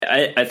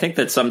I think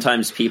that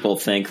sometimes people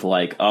think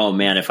like, oh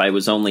man, if I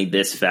was only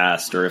this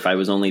fast, or if I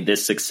was only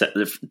this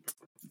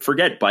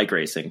forget bike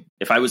racing.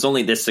 If I was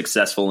only this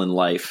successful in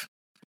life,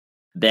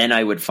 then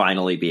I would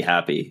finally be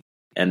happy.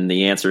 And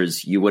the answer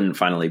is you wouldn't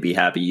finally be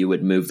happy. You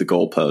would move the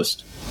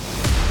goalpost.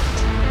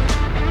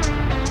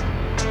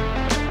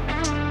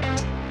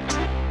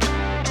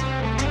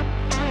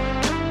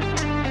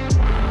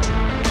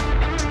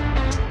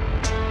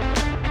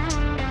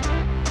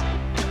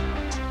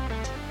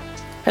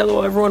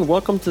 Hello, everyone.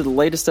 Welcome to the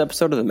latest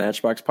episode of the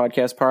Matchbox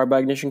Podcast, powered by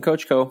Ignition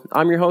Coach Co.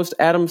 I'm your host,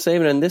 Adam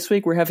Saban, and this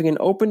week we're having an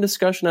open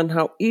discussion on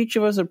how each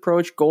of us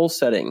approach goal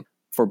setting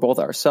for both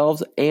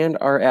ourselves and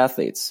our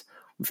athletes.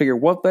 We figure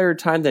what better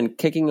time than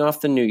kicking off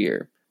the new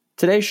year.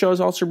 Today's show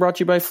is also brought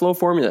to you by Flow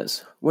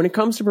Formulas. When it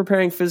comes to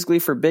preparing physically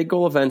for big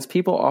goal events,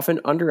 people often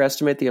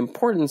underestimate the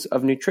importance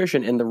of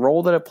nutrition and the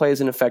role that it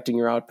plays in affecting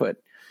your output.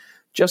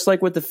 Just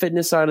like with the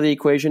fitness side of the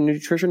equation,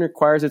 nutrition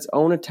requires its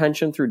own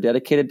attention through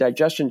dedicated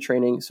digestion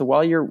training. So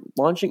while you're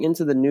launching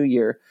into the new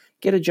year,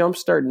 get a jump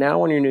start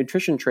now on your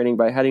nutrition training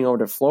by heading over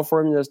to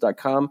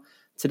flowformulas.com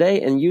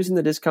today and using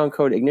the discount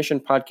code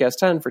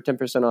IGNITIONPODCAST10 for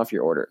 10% off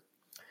your order.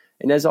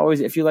 And as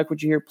always, if you like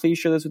what you hear, please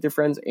share this with your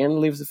friends and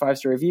leave us a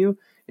 5-star review.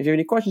 If you have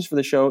any questions for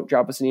the show,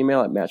 drop us an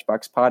email at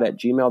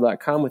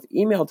matchboxpod@gmail.com with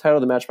email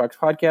title The Matchbox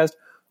Podcast,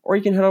 or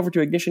you can head over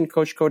to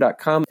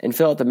ignitioncoachco.com and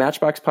fill out the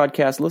Matchbox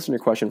Podcast listener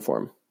question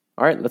form.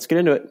 All right, let's get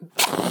into it.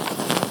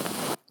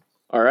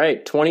 All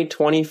right,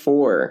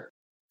 2024.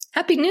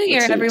 Happy New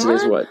Year, everyone.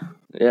 Today's what?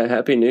 Yeah,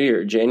 Happy New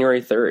Year,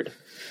 January 3rd.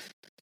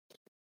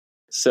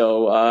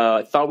 So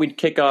I thought we'd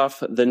kick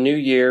off the new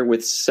year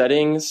with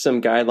setting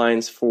some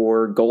guidelines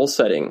for goal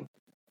setting.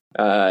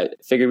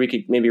 Figured we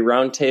could maybe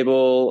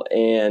roundtable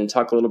and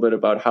talk a little bit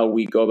about how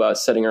we go about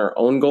setting our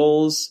own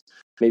goals,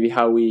 maybe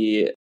how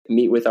we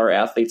meet with our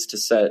athletes to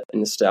set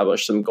and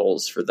establish some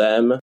goals for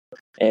them,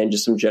 and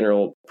just some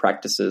general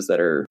practices that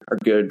are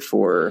good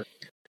for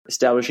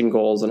establishing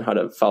goals and how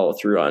to follow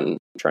through on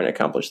trying to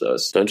accomplish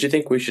those. Don't you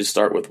think we should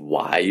start with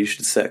why you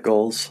should set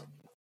goals?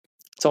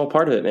 It's all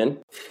part of it, man.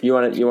 You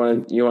want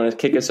to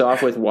kick us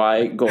off with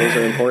why goals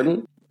are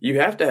important? You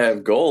have to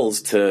have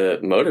goals to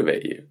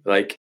motivate you.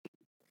 Like,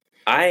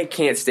 I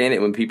can't stand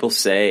it when people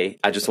say,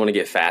 I just want to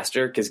get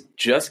faster, because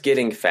just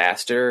getting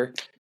faster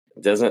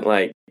doesn't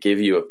like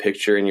give you a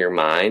picture in your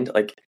mind.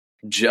 Like,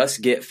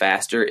 just get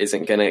faster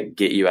isn't going to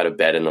get you out of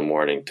bed in the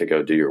morning to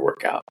go do your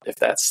workout, if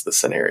that's the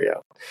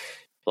scenario.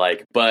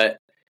 Like, but,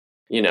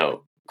 you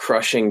know,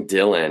 crushing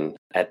Dylan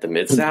at the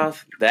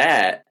Mid-South,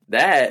 that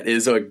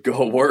is a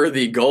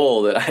worthy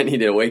goal that I need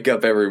to wake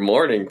up every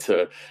morning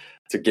to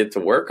get to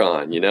work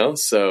on, you know?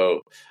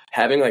 So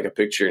having like a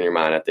picture in your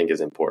mind, I think,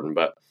 is important.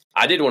 But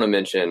I did want to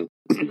mention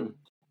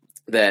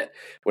that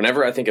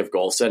whenever I think of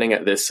goal setting,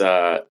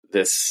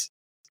 this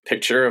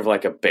picture of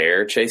like a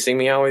bear chasing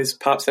me always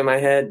pops in my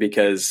head,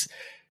 because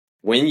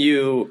when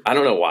I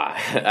don't know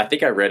why, I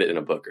think I read it in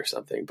a book or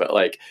something, but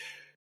like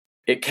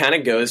it kind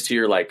of goes to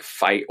your like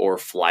fight or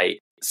flight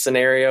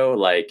scenario.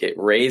 Like it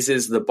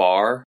raises the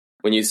bar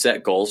when you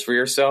set goals for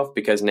yourself,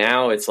 because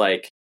now it's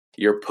like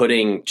you're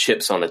putting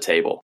chips on the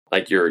table,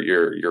 like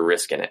you're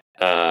risking it.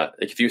 Like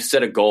if you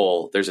set a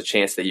goal, there's a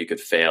chance that you could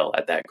fail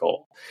at that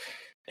goal.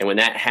 And when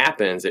that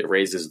happens, it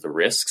raises the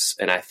risks.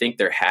 And I think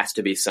there has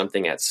to be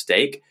something at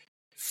stake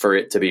for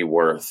it to be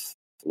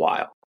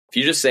worthwhile. If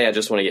you just say, I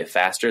just want to get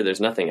faster, there's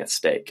nothing at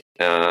stake.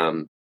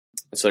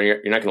 So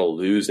you're not going to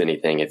lose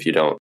anything if you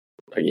don't,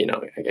 I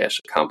guess,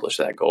 accomplish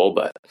that goal.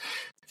 But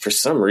for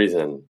some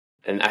reason,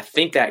 and I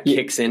think that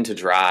kicks into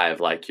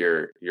drive, like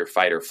your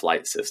fight or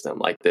flight system,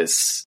 like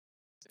this,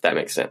 if that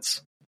makes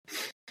sense.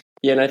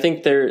 Yeah, and I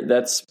think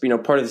that's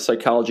part of the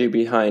psychology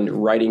behind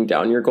writing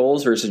down your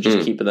goals versus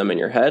just keeping them in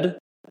your head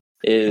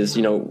is,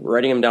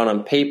 writing them down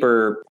on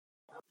paper,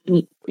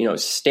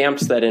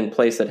 stamps that in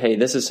place that, hey,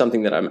 this is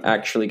something that I'm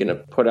actually going to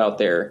put out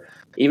there,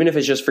 even if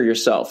it's just for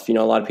yourself. A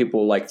lot of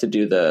people like to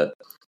do the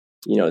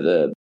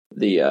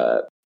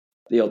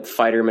old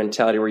fighter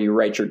mentality where you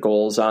write your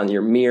goals on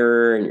your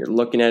mirror and you're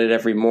looking at it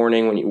every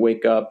morning when you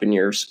wake up and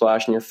you're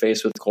splashing your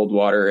face with cold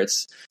water.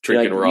 It's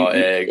drinking raw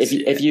eggs.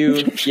 If you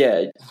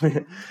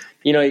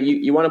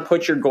you want to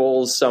put your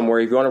goals somewhere.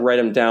 If you want to write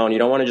them down, you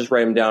don't want to just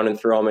write them down and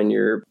throw them in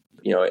your,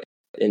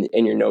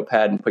 in your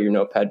notepad and put your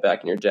notepad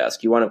back in your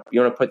desk. You want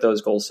to put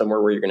those goals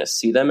somewhere where you're going to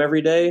see them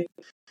every day.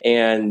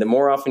 And the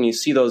more often you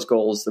see those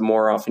goals, the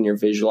more often you're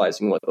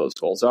visualizing what those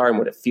goals are and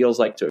what it feels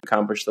like to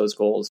accomplish those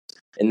goals.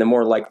 And the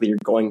more likely you're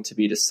going to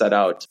be to set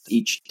out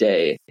each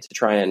day to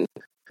try and,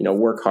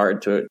 work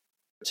hard to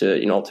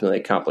ultimately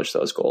accomplish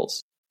those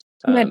goals.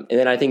 And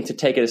then I think to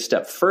take it a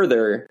step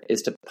further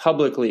is to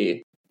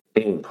publicly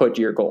put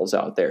your goals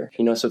out there.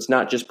 So it's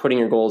not just putting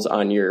your goals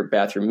on your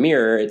bathroom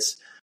mirror. It's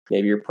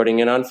maybe you're putting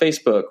it on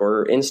Facebook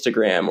or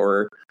Instagram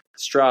or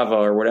Strava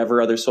or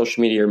whatever other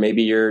social media, or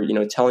maybe you're,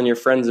 telling your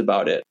friends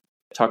about it,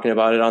 talking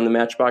about it on the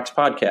Matchbox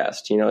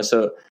Podcast,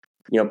 so,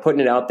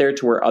 putting it out there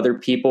to where other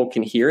people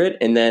can hear it.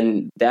 And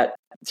then that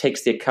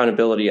takes the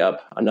accountability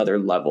up another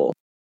level.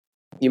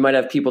 you might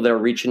have people that are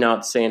reaching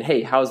out saying,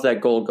 hey, how's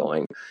that goal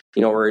going?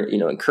 Or,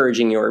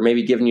 encouraging you, or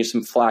maybe giving you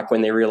some flack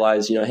when they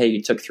realize, hey,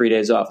 you took 3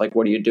 days off. Like,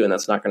 what are you doing?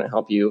 That's not going to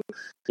help you,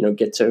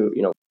 get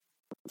to,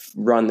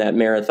 run that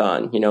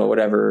marathon,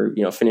 whatever,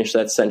 finish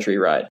that century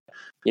ride.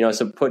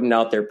 So putting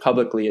out there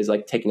publicly is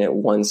like taking it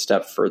one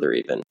step further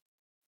even.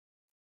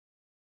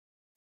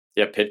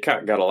 Yeah,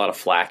 Pidcock got a lot of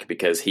flack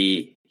because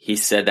he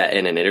said that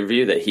in an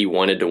interview that he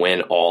wanted to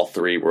win all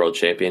 3 world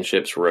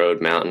championships,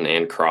 road, mountain,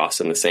 and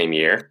cross in the same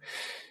year.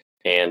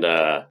 And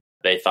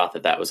they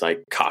thought that was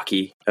like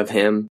cocky of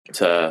him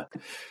to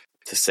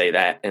say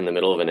that in the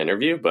middle of an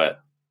interview. But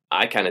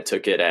I kind of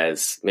took it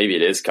as maybe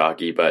it is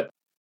cocky, but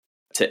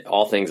to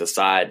all things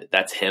aside,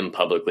 that's him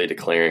publicly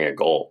declaring a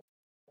goal.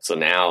 So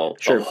now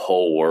the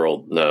whole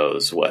world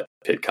knows what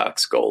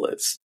Pidcock's goal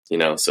is,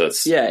 so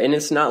it's. Yeah. And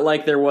it's not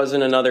like there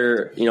wasn't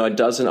another, a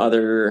dozen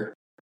other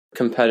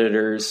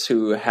competitors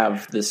who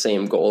have the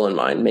same goal in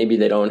mind. Maybe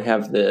they don't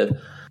have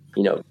the,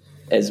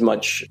 as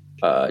much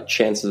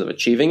chances of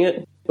achieving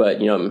it,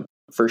 but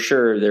for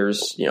sure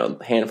there's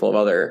a handful of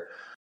other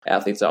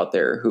athletes out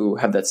there who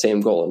have that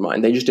same goal in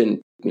mind. They just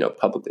didn't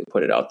publicly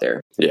put it out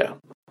there. Yeah,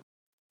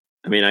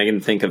 I mean, I can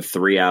think of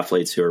 3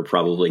 athletes who are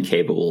probably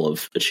capable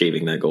of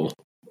achieving that goal.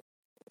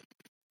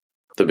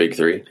 The big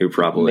 3 who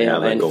probably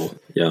have that goal.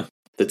 Yeah,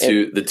 the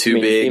two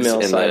bigs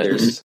and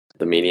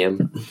the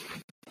medium.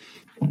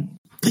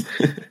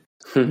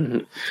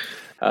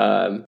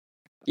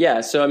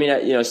 Yeah. So, I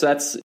mean, so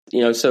that's,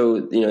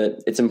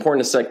 it's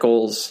important to set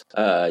goals.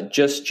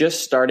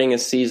 Just starting a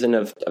season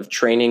of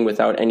training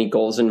without any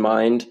goals in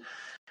mind,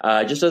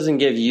 just doesn't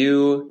give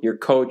you, your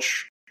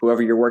coach,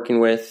 whoever you're working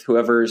with,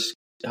 whoever's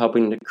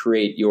helping to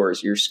create your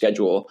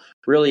schedule,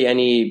 really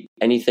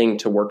anything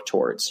to work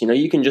towards.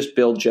 You can just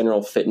build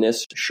general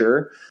fitness,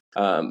 sure.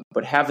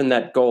 But having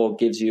that goal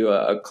gives you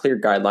a clear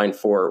guideline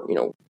for,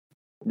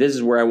 this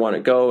is where I want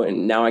to go.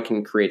 And now I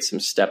can create some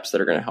steps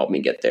that are going to help me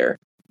get there.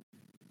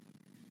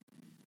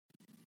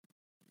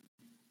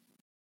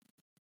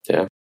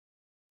 Yeah.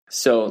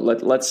 So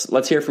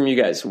let's hear from you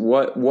guys.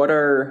 What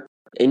are,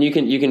 and you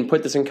can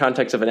put this in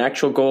context of an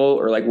actual goal,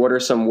 or like, what are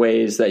some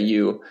ways that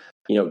you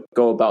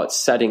go about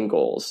setting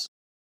goals?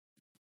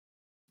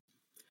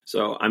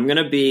 So I'm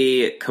going to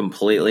be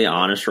completely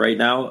honest right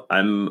now.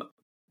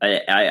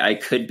 I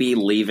could be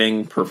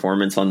leaving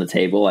performance on the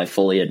table. I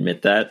fully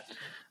admit that.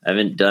 I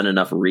haven't done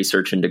enough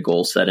research into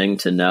goal setting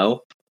to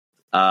know.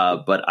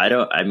 But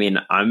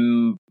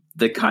I'm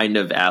the kind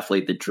of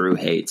athlete that Drew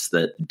hates,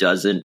 that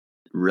doesn't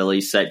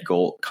really set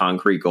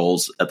concrete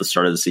goals at the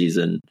start of the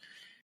season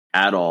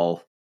at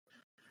all.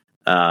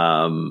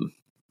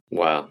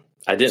 Wow.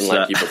 I didn't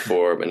like you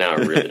before, but now I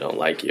really don't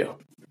like you.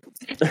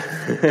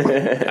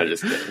 I'm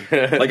just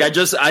kidding. Like, I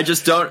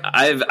just don't,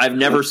 I've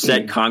never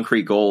set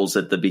concrete goals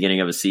at the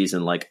beginning of a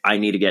season. Like, I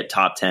need to get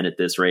top 10 at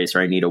this race,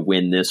 or I need to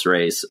win this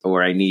race,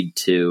 or I need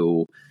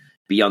to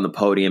be on the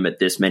podium at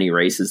this many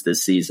races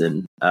this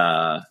season.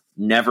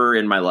 Never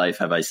in my life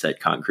have I set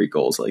concrete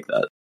goals like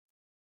that.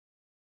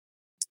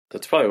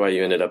 That's probably why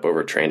you ended up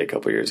overtrained a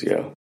couple years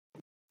ago.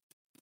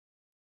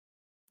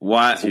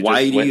 Why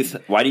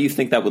do you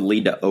think that would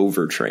lead to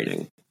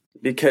overtraining?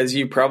 Because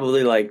you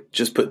probably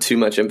just put too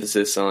much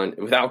emphasis on,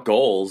 without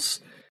goals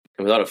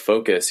and without a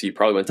focus, you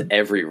probably went to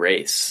every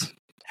race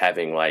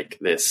having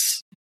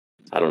this,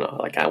 I don't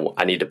know,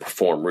 I need to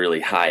perform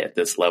really high at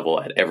this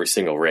level at every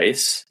single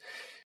race.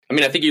 I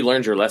mean, I think you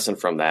learned your lesson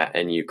from that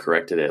and you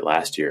corrected it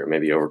last year,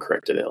 maybe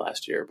overcorrected it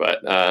last year,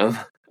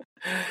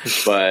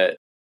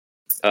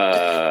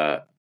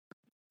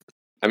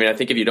 I mean, I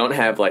think if you don't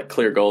have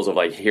clear goals of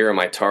here are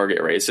my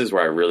target races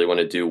where I really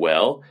want to do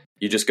well,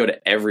 you just go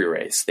to every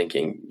race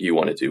thinking you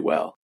want to do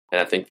well. And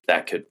I think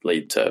that could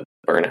lead to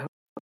burnout.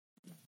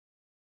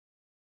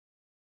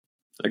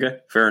 Okay,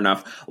 fair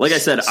enough. Like I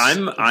said,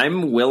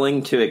 I'm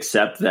willing to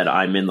accept that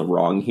I'm in the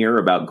wrong here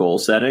about goal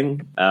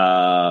setting,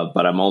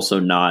 but I'm also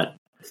not,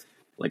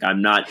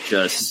 I'm not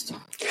just,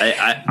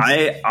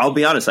 I'll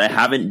be honest, I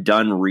haven't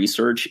done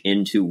research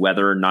into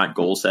whether or not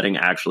goal setting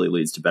actually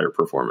leads to better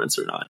performance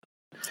or not.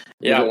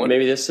 Yeah,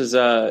 maybe this is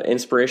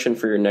inspiration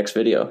for your next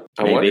video.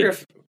 I wonder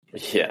if,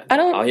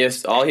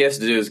 all he has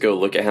to do is go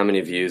look at how many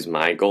views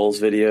my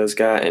goals videos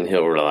got, and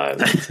he'll realize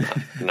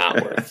it's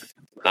not worth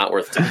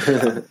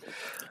it.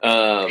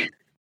 I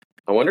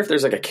wonder if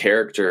there's a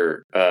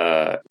character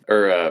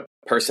or a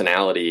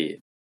personality.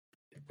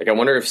 I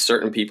wonder if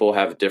certain people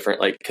have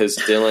different, because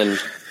Dylan,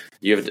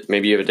 you have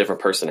a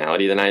different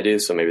personality than I do,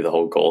 so maybe the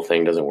whole goal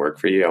thing doesn't work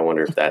for you. I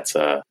wonder if that's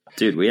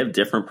dude, we have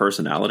different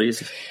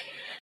personalities.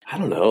 I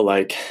don't know,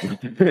 at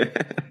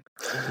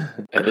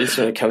least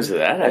when it comes to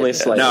that.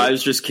 No, I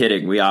was just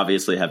kidding. We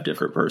obviously have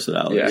different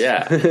personalities.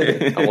 Yeah.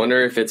 I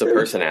wonder if it's a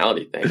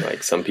personality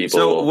thing. Some people.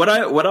 So what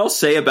I'll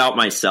say about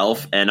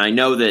myself, and I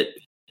know that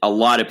a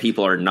lot of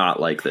people are not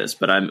like this,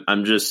 but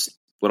I'm just,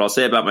 what I'll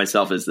say about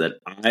myself is that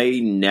I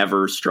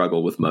never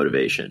struggle with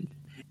motivation.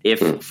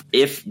 If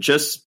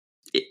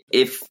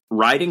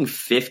riding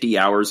 50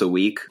 hours a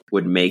week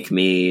would make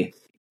me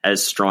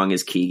as strong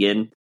as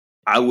Keegan,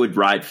 I would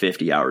ride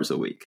 50 hours a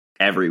week,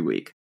 every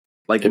week.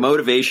 Like,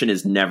 motivation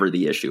is never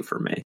the issue for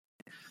me.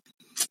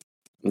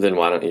 Then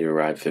why don't you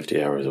ride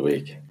 50 hours a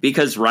week?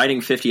 Because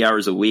riding 50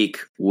 hours a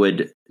week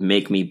would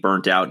make me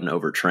burnt out and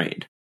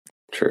overtrained.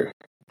 True.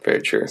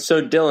 Very true.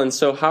 So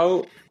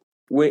Dylan,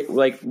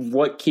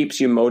 what keeps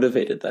you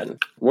motivated then?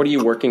 What are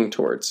you working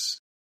towards?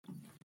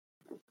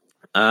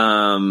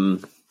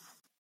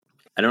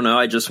 I don't know.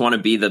 I just want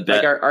to be the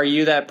best. Like, are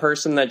you that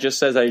person that just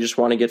says, I just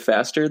want to get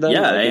faster then?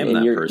 Yeah, like, I am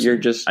that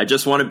person. I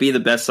just want to be the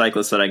best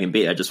cyclist that I can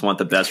be. I just want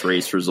the best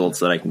race results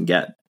that I can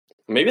get.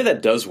 Maybe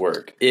that does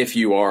work if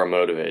you are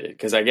motivated.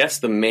 Because I guess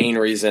the main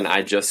reason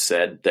I just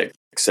said that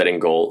setting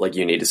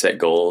you need to set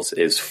goals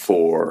is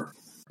for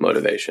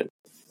motivation.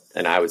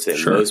 And I would say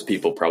most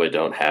people probably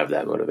don't have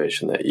that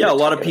motivation that you. Yeah, a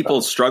lot of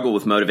people struggle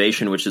with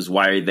motivation, which is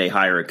why they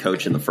hire a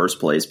coach in the first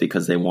place,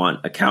 because they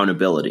want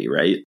accountability,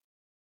 right?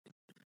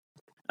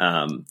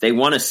 They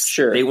want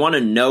to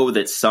know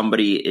that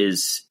somebody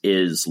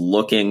is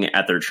looking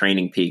at their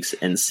training peaks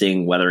and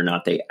seeing whether or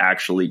not they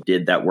actually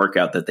did that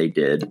workout that they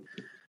did.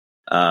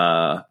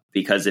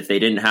 Because if they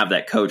didn't have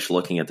that coach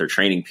looking at their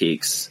training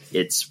peaks,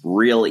 it's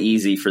real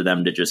easy for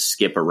them to just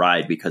skip a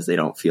ride because they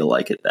don't feel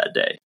like it that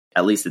day.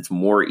 At least it's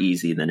more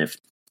easy than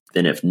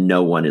if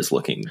no one is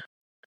looking.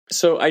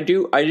 So I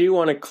do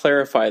want to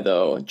clarify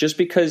though, just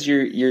because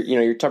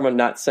you're talking about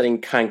not setting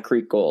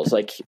concrete goals,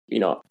 like,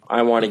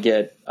 I want to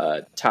get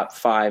top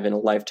 5 in a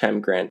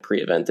Lifetime Grand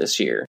Prix event this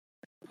year.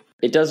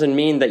 It doesn't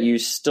mean that you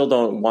still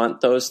don't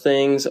want those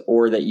things,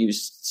 or that you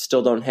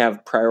still don't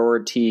have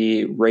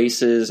priority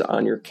races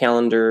on your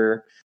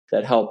calendar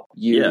that help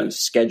you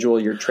schedule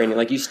your training.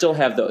 Like, you still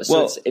have those.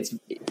 Well, so it's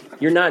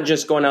you're not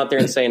just going out there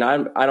and saying,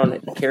 I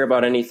don't care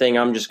about anything.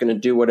 I'm just going to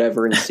do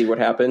whatever and see what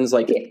happens.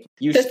 Like,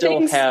 you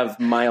still have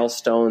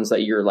milestones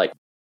that you're like,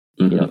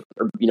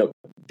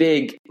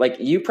 big, like,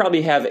 you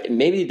probably have,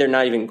 maybe they're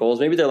not even goals.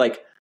 Maybe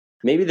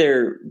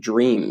they're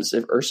dreams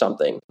or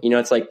something,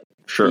 it's like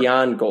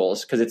beyond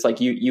goals. Cause it's like,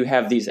 you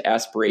have these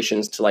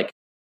aspirations to, like,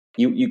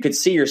 you could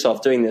see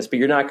yourself doing this, but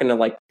you're not going to,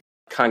 like,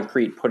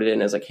 concrete put it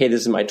in as like, hey,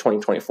 this is my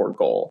 2024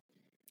 goal.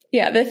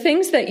 Yeah, the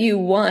things that you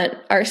want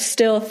are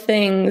still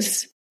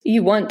things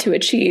you want to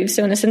achieve.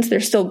 So in a sense, they're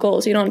still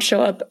goals. You don't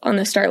show up on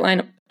the start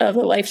line of a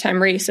Lifetime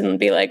race and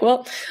be like,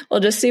 well, we'll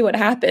just see what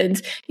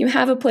happens. You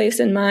have a place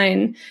in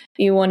mind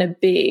you want to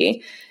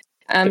be.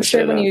 I'm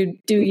sure when you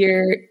do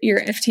your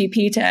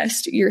FTP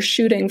test, you're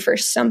shooting for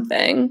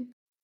something.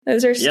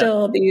 Those are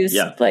still these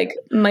like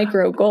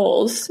micro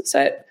goals.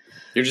 So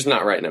you're just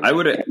not writing them. I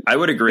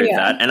would agree with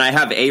that. And I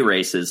have A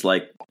races,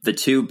 like the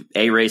 2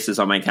 A races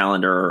on my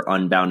calendar are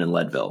Unbound and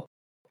Leadville.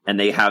 And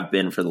they have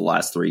been for the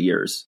last 3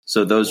 years.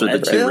 So those are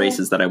the 2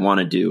 races that I want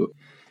to do.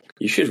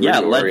 You should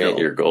reorient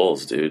your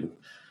goals, dude.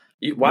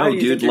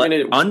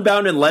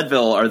 Unbound and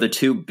Leadville are the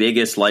 2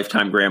 biggest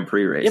Lifetime Grand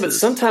Prix races. Yeah, but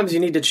sometimes you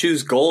need to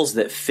choose goals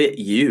that fit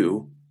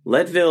you.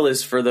 Leadville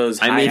is for those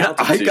high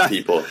altitude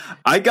people.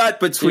 I got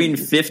between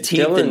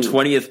 15th and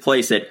 20th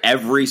place at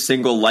every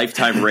single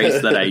Lifetime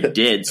race that I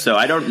did, so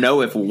I don't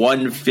know if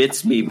one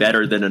fits me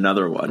better than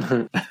another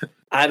one.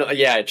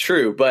 Yeah,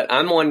 true, but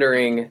I'm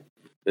wondering,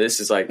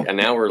 this is like, and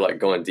now we're like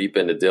going deep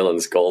into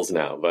Dylan's goals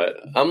now, but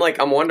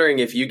I'm wondering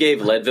if you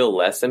gave Leadville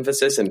less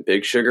emphasis and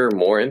Big Sugar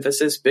more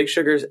emphasis. Big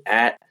Sugar's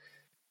at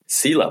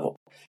sea level,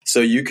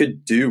 so you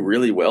could do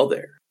really well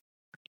there.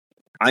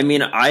 I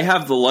mean, I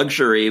have the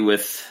luxury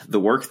with the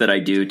work that I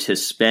do to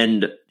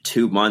spend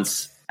 2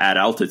 months at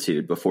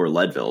altitude before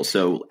Leadville.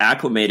 So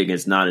acclimating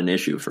is not an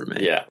issue for me.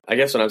 Yeah. I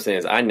guess what I'm saying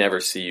is I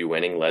never see you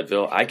winning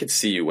Leadville. I could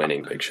see you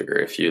winning Big Sugar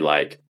if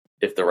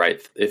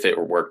it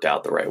worked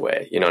out the right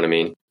way. You know what I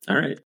mean? All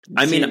right.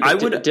 I mean, I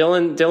would.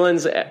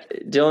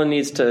 Dylan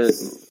needs to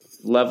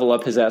level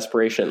up his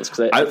aspirations,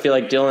 because I feel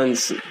like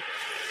Dylan's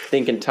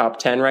thinking top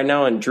 10 right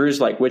now, and Drew's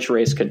like, which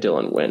race could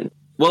Dylan win?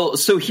 Well,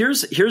 so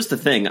here's the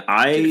thing.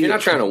 If you're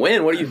not trying to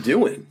win, what are you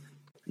doing?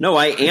 No,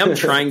 I am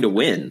trying to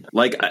win.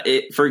 Like,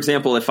 for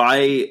example, if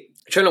you're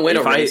trying to win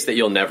a race that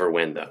you'll never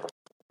win, though.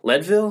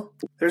 Leadville?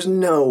 There's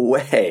no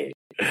way.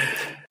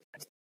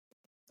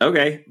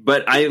 Okay,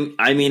 but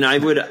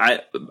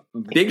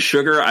Big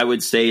Sugar, I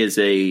would say,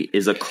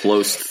 is a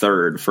close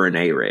third for an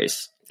A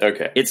race.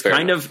 Okay, it's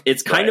kind of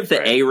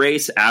the A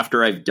race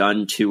after I've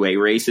done 2 A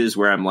races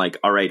where I'm like,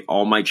 all right,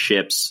 all my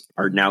chips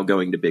are now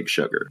going to Big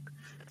Sugar.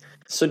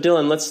 So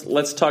Dylan,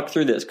 let's talk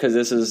through this, because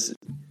this is,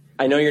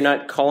 I know you're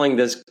not calling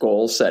this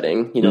goal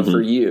setting, for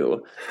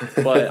you,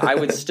 but I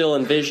would still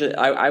envision,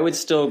 I would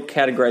still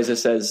categorize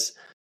this as,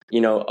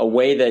 a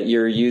way that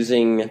you're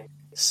using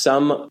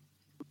some,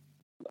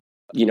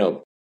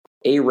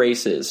 A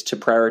races to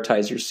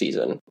prioritize your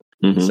season.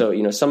 Mm-hmm.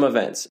 So, some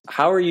events.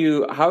 How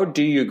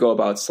do you go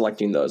about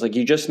selecting those? Like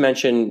you just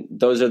mentioned,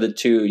 those are the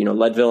 2,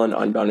 Leadville and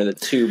Unbound are the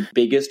 2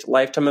 biggest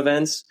Lifetime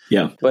events.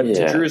 Yeah. But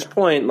to Drew's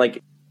point,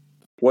 like,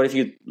 what if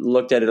you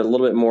looked at it a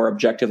little bit more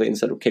objectively and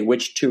said, okay,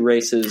 which 2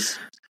 races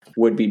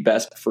would be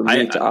best for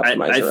me to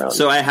optimize around?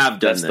 So I have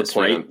done this,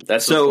 right?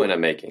 That's the point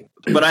I'm making.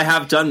 But I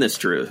have done this,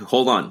 Drew.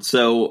 Hold on.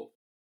 So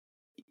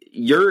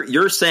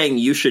you're saying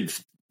you should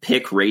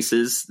pick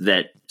races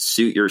that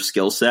suit your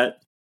skill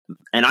set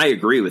and I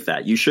agree with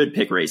that. You should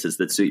pick races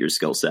that suit your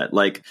skill set.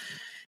 Like,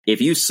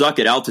 if you suck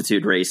at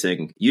altitude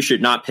racing, you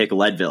should not pick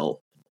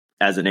Leadville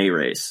as an A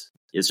race.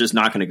 It's just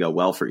not going to go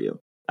well for you.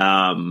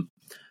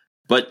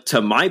 But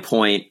to my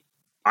point,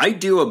 I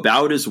do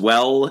about as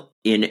well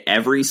in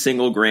every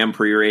single Grand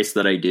Prix race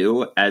that I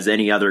do as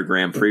any other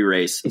Grand Prix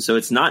race. So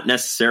it's not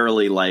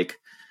necessarily like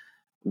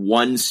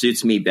one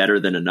suits me better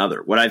than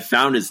another. What I've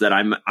found is that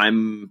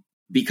I'm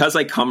because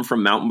I come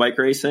from mountain bike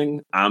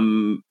racing,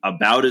 I'm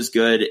about as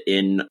good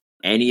in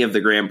any of the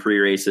Grand Prix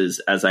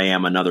races as I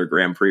am another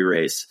Grand Prix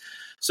race.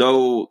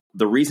 So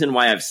the reason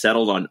why I've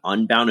settled on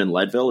Unbound and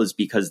Leadville is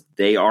because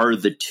they are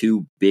the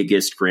two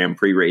biggest Grand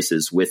Prix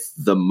races with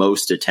the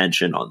most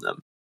attention on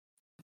them.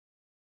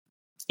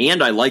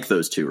 And I like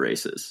those two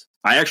races.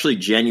 I actually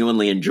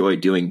genuinely enjoy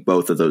doing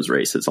both of those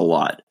races a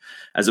lot,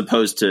 as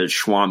opposed to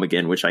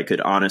Schwamigan, which I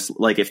could honestly,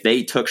 like, if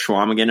they took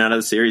Schwamigan out of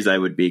the series, I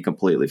would be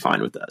completely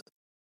fine with that.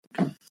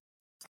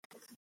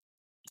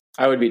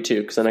 I would be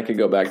too, because then I could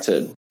go back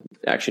to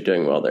actually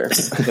doing well there.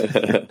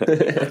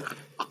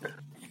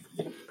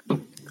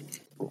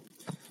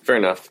 Fair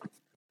enough.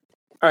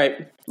 All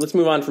right, let's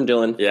move on from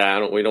Dylan.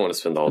 Yeah, we don't want to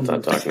spend the whole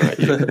time talking about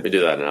you. We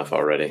do that enough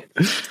already.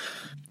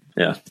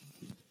 Yeah.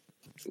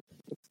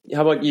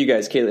 How about you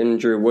guys, Caitlin and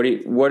Drew?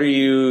 What are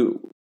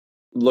you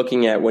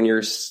looking at when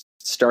you're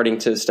starting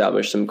to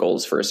establish some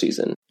goals for a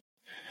season?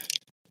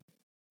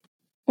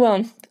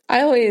 Well,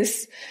 I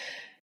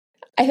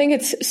think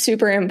it's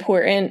super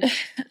important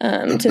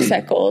to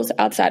set goals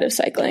outside of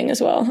cycling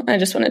as well. I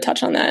just want to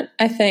touch on that.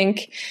 I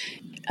think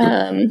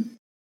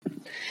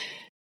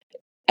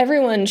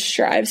everyone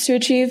strives to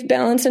achieve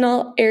balance in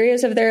all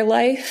areas of their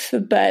life,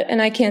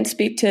 and I can't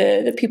speak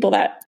to the people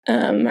that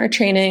are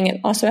training and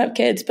also have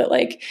kids, but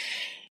like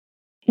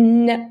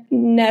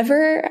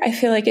never, I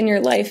feel like in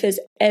your life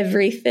is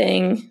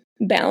everything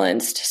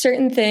balanced.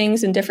 Certain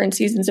things in different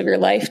seasons of your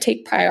life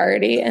take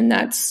priority, and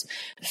that's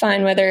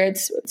fine, whether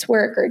it's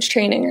work or it's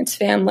training or it's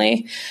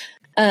family.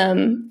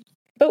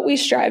 But we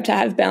strive to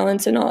have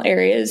balance in all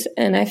areas,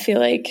 and I feel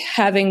like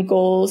having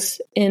goals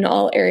in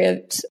all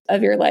areas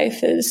of your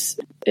life is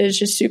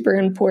just super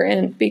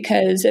important,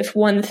 because if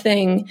one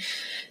thing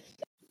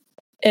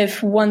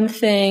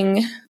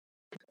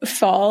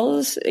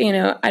falls,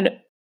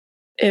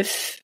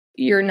 if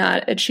you're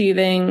not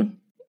achieving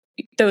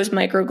those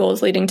micro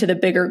goals leading to the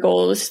bigger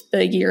goals,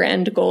 the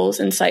year-end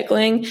goals in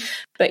cycling,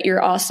 but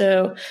you're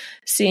also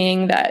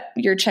seeing that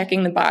you're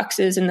checking the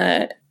boxes in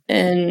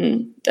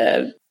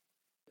the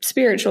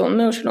spiritual,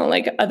 emotional,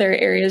 like other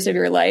areas of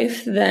your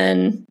life,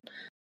 then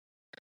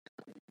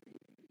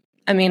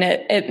I mean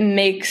it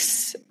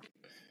makes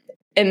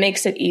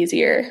it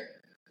easier,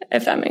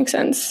 if that makes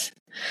sense.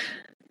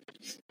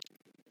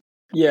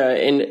 Yeah,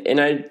 and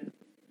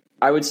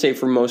I would say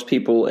for most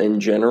people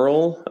in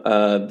general,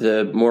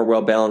 the more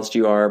well-balanced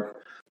you are,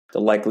 the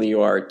likely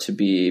you are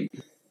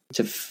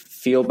to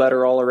feel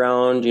better all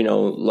around,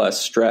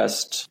 less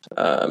stressed,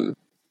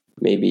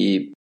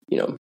 maybe,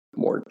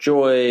 more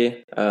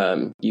joy.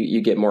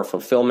 You get more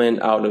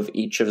fulfillment out of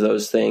each of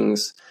those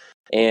things.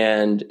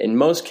 And in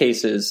most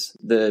cases,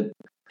 the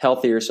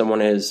healthier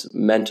someone is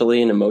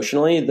mentally and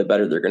emotionally, the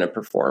better they're going to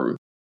perform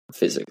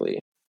physically.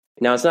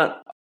 Now,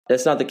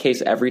 that's not the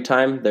case every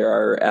time. There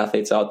are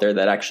athletes out there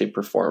that actually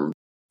perform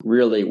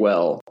really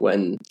well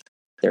when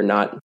they're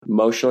not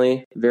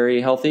emotionally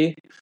very healthy.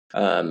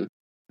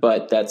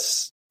 But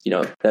that's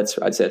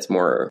I'd say it's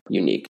more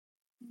unique.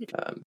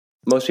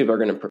 Most people are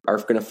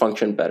going to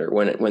function better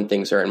when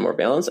things are in more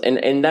balance.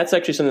 And that's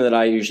actually something that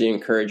I usually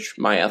encourage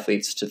my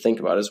athletes to think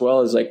about as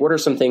well, is like, what are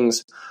some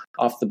things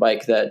off the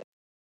bike that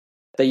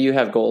you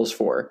have goals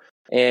for?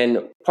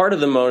 And part of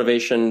the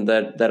motivation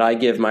that I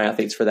give my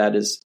athletes for that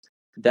is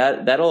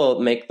that'll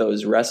make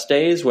those rest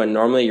days when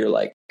normally you're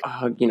like,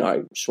 I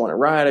just want to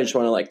ride. I just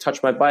want to like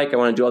touch my bike. I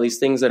want to do all these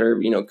things that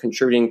are,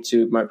 contributing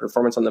to my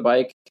performance on the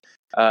bike.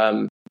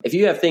 If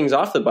you have things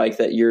off the bike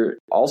that you're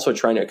also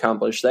trying to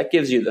accomplish, that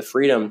gives you the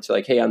freedom to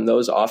like, hey, on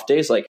those off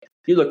days, like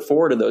you look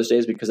forward to those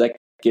days because that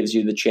gives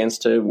you the chance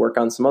to work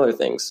on some other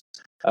things,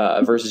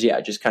 versus,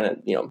 just kind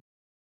of,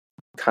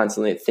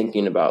 constantly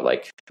thinking about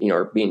like,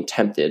 or being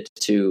tempted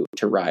to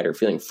ride or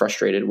feeling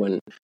frustrated when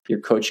your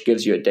coach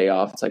gives you a day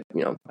off. It's like,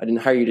 I didn't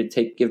hire you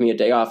to give me a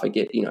day off. I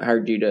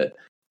hired you to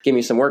give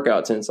me some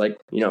workouts. And it's like,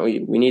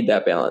 we need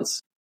that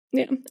balance.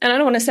 Yeah. And I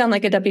don't want to sound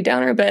like a Debbie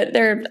Downer, but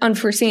there are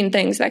unforeseen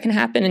things that can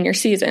happen in your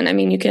season. I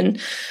mean, you can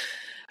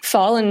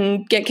fall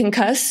and get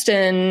concussed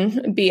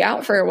and be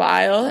out for a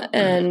while.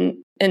 And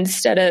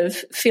instead of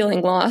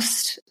feeling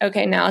lost,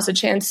 okay, now's a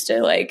chance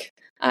to like,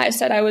 I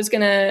said I was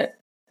going to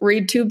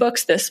read 2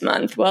 books this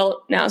month.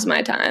 Well, now's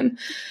my time.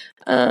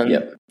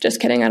 Yep. Just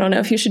kidding. I don't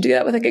know if you should do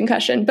that with a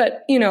concussion,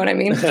 but you know what I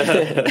mean.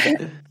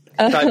 Probably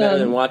better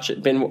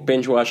than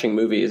binge watching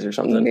movies or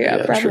something.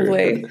 Yeah,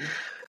 probably.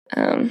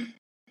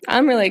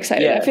 I'm really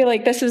excited. Yeah. I feel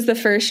like this is the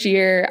first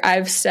year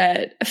I've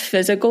set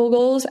physical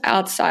goals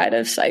outside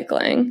of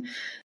cycling.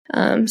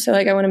 So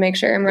like I want to make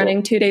sure I'm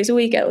running 2 days a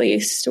week at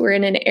least. We're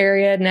in an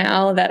area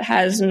now that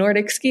has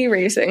Nordic ski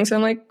racing. So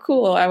I'm like,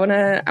 cool. I want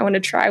to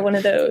try one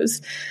of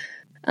those.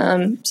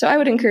 So I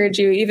would encourage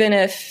you, even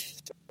if,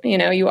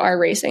 you are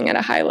racing at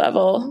a high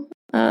level,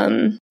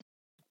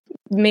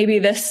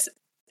 maybe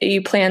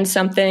you plan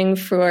something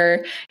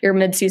for your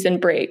mid-season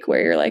break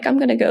where you're like, I'm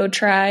going to go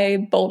try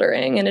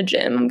bouldering in a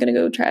gym. I'm going to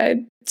go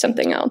try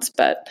something else.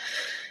 But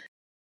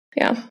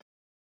yeah,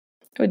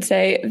 I would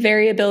say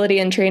variability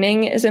in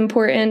training is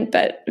important,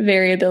 but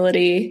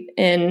variability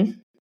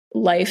in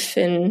life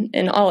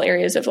in all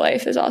areas of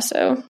life is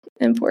also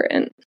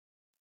important.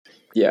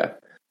 Yeah.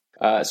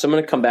 So I'm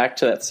going to come back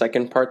to that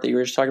second part that you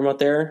were just talking about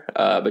there.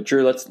 But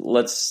Drew,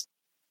 let's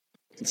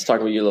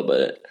talk about you a little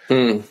bit.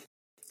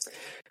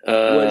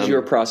 What is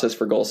your process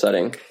for goal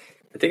setting?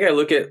 I think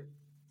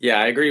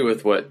I agree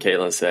with what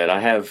Caitlin said. I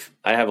have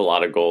a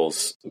lot of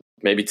goals,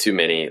 maybe too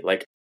many.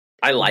 Like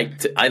I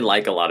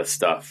like a lot of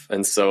stuff.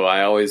 And so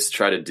I always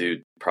try to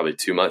do probably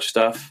too much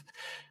stuff.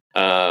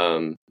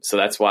 So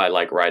that's why I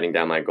like writing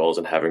down my goals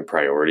and having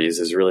priorities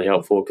is really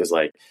helpful. Cause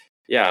I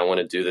want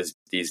to do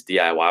these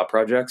DIY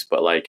projects,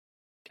 but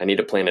I need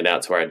to plan it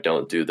out to where I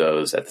don't do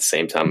those at the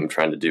same time I'm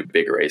trying to do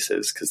big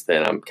races. Cause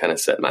then I'm kind of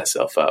setting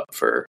myself up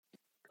for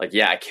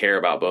I care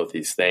about both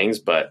these things,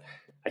 but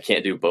I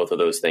can't do both of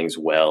those things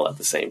well at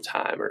the same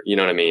time, or, you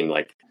know what I mean?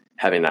 Like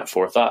having that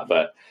forethought.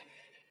 But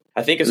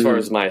I think as far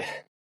as my,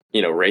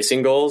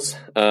 racing goals,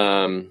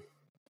 I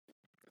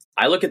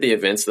look at the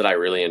events that I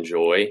really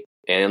enjoy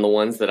and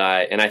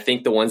I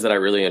think the ones that I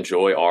really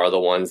enjoy are the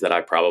ones that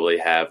I probably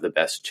have the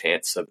best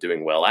chance of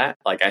doing well at.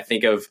 Like I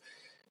think of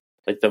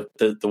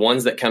the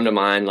ones that come to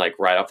mind,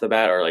 right off the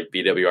bat are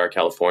BWR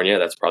California.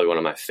 That's probably one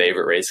of my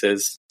favorite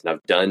races. And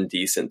I've done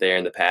decent there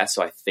in the past.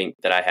 So I think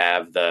that I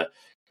have the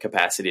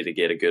capacity to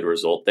get a good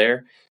result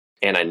there.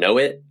 And I know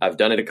it. I've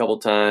done it a couple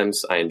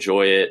times. I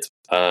enjoy it.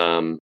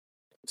 So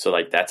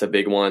that's a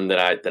big one that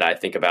I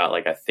think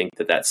about. I think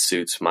that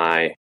suits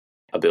my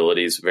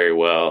abilities very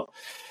well.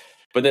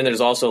 But then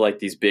there's also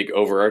these big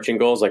overarching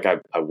goals. I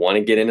want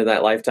to get into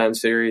that Lifetime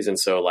series. And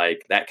so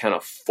that kind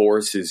of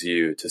forces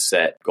you to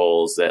set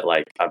goals that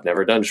I've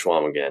never done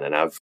Schwamigan and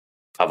I've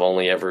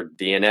only ever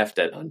DNF'd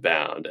at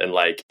Unbound. And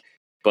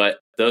but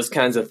those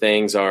kinds of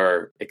things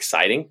are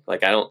exciting. I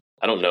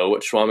don't know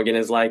what Schwamigan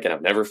is like and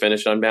I've never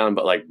finished Unbound,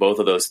 but both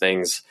of those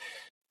things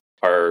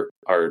are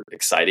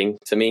exciting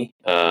to me.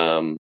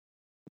 And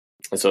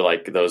so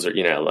those are,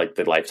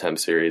 the Lifetime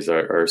series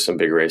are some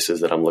big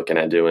races that I'm looking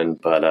at doing.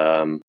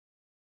 But,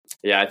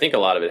 yeah, I think a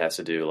lot of it has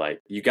to do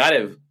you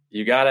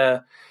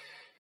gotta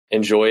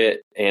enjoy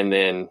it, and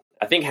then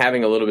I think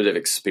having a little bit of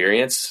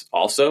experience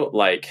also.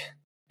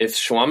 If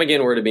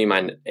Schwamigan were to be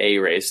my A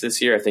race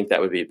this year, I think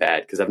that would be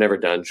bad because I've never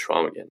done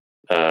Schwamigan,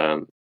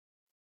 and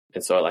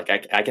so I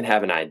can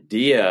have an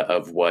idea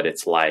of what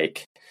it's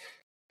like,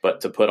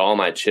 but to put all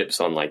my chips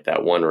on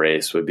that one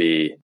race would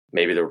be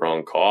maybe the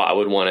wrong call. I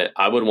would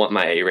want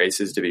my A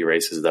races to be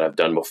races that I've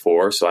done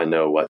before, so I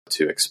know what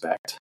to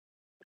expect.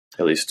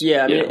 At least,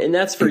 yeah, I mean, and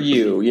that's for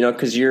you,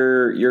 because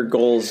your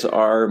goals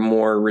are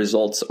more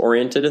results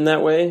oriented in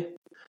that way.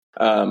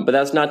 But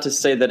that's not to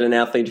say that an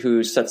athlete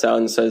who sets out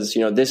and says,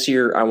 this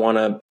year I want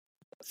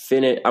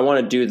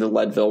to do the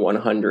Leadville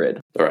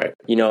 100. Right.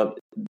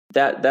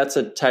 That's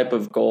a type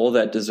of goal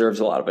that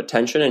deserves a lot of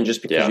attention. And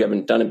just because you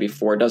haven't done it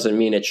before doesn't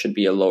mean it should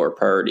be a lower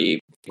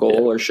priority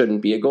goal or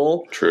shouldn't be a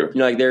goal. True.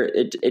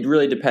 It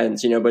really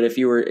depends, but if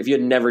you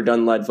had never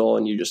done Leadville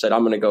and you just said, I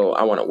want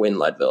to win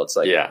Leadville, it's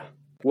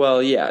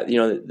well, yeah,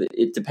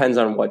 it depends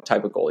on what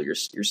type of goal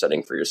you're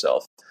setting for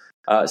yourself.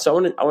 So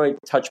I want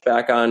to touch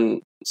back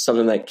on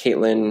something that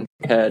Caitlin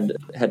had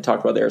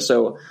talked about there.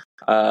 So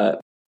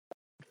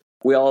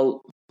we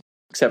all,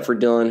 except for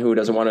Dylan, who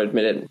doesn't want to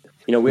admit it,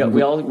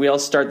 we all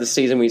start the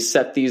season. We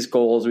set these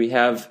goals. We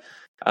have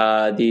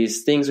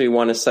these things we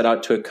want to set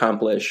out to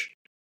accomplish,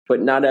 but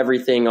not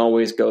everything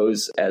always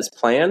goes as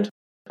planned.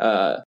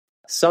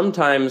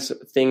 Sometimes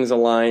things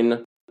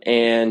align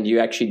and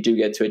you actually do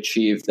get to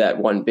achieve that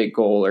one big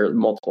goal or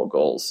multiple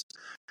goals.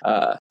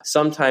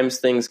 Sometimes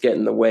things get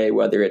in the way,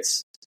 whether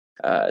it's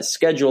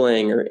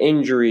scheduling or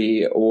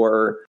injury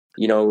or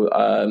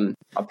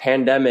a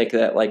pandemic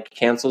that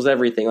cancels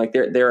everything.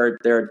 There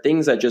are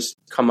things that just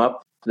come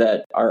up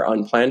that are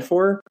unplanned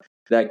for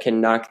that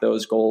can knock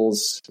those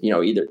goals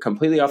either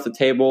completely off the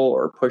table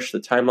or push the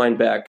timeline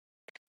back.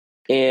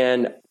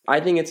 And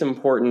I think it's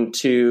important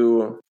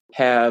to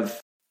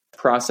have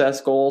process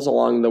goals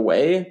along the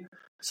way,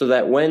 so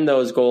that when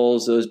those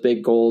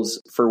big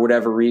goals, for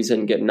whatever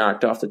reason, get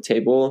knocked off the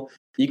table,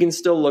 you can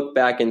still look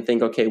back and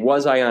think, okay,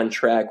 was I on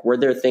track? Were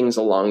there things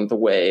along the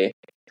way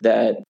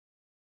that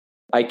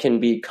I can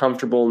be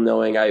comfortable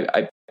knowing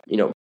I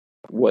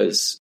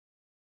was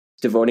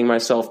devoting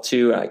myself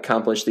to? I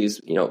accomplished these,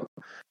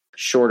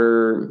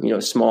 shorter,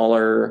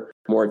 smaller,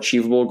 more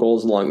achievable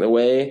goals along the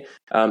way.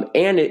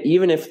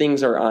 Even if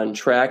things are on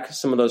track,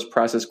 some of those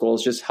process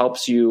goals just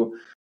helps you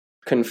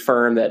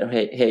confirm that,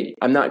 hey,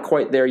 I'm not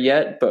quite there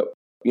yet, but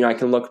I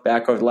can look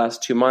back over the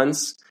last 2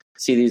 months,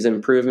 see these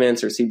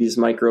improvements or see these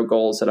micro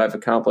goals that I've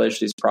accomplished,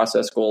 these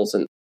process goals,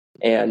 and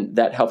And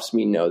that helps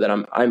me know that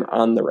I'm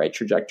on the right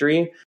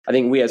trajectory. I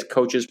think we as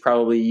coaches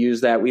probably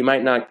use that. We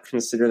might not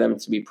consider them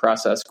to be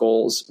process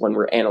goals when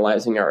we're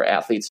analyzing our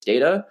athletes'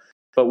 data,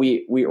 but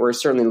we're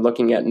certainly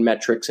looking at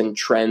metrics and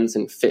trends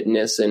and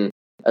fitness and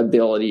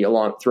ability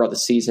along throughout the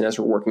season as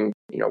we're working,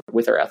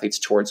 with our athletes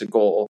towards a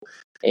goal,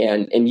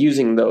 and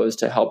using those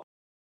to help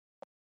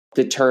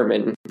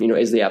determine,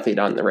 is the athlete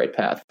on the right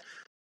path.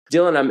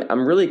 Dylan,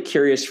 I'm really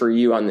curious for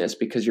you on this,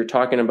 because you're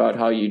talking about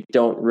how you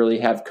don't really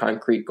have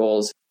concrete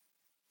goals.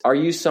 Are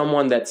you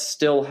someone that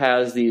still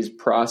has these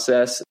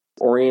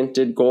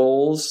process-oriented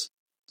goals,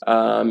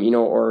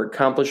 or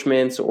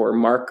accomplishments or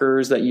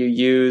markers that you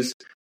use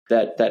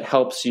that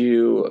helps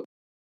you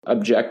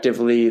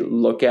objectively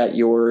look at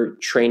your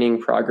training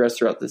progress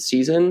throughout the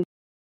season?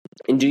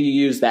 And do you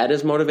use that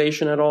as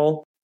motivation at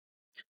all?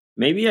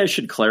 Maybe I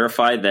should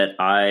clarify that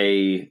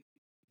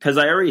because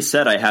I already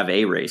said I have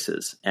A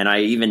races, and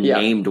I even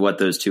named what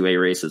those 2 A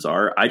races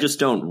are. I just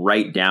don't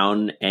write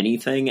down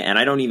anything, and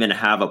I don't even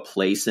have a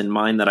place in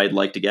mind that I'd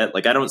like to get.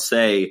 Like, I don't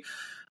say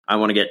I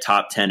want to get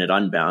top 10 at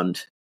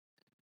Unbound.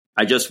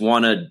 I just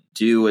want to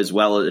do as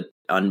well at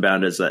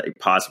Unbound as I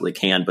possibly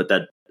can.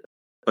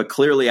 But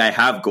clearly I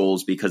have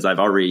goals, because I've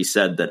already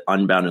said that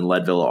Unbound and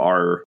Leadville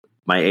are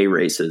my A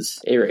races.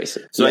 A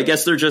races. So I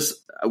guess they're just,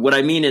 what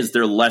I mean is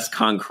they're less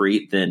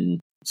concrete than,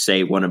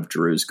 say, one of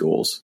Drew's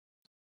goals.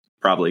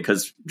 Probably,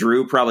 because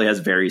Drew probably has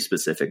very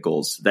specific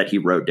goals that he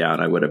wrote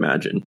down, I would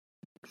imagine.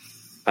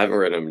 I haven't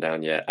written them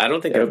down yet. I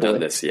don't think I've done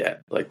this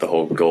yet. Like the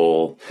whole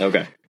goal.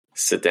 Okay.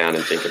 Sit down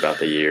and think about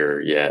the year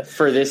yet.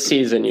 For this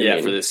season, you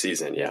mean? For this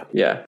season, yeah.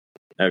 Yeah.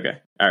 Okay.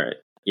 All right.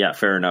 Yeah,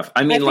 fair enough.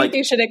 I think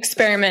you should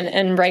experiment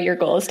and write your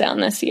goals down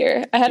this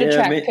year. I had a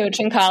track coach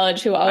in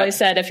college who always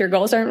said, if your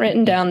goals aren't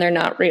written down, they're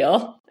not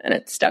real. And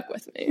it stuck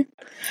with me.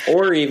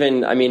 Or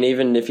even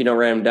if you don't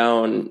write them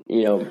down,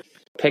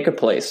 pick a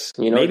place,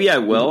 Maybe I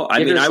will.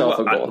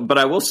 But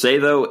I will say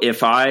though,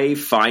 if I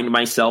find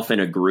myself in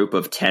a group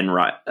of 10,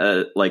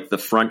 like the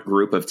front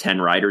group of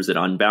 10 riders at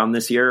Unbound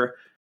this year,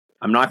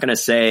 I'm not going to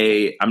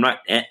say,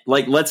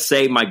 let's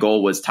say my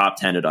goal was top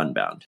 10 at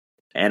Unbound,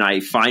 and I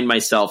find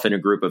myself in a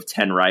group of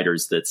 10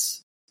 riders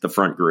that's the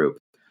front group.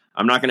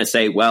 I'm not going to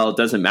say, well, it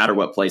doesn't matter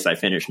what place I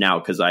finish now,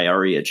 because I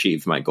already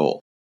achieved my goal.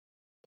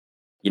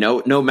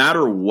 No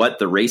matter what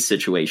the race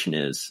situation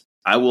is,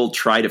 I will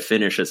try to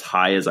finish as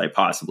high as I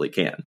possibly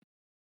can.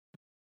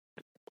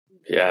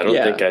 Yeah, I don't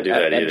think I do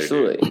that either.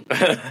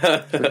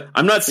 Absolutely.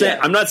 I'm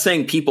not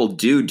saying people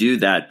do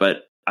that,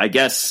 but I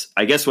guess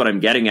what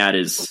I'm getting at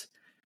is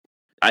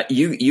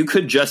you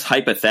could just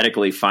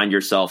hypothetically find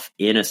yourself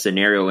in a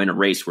scenario in a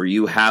race where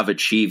you have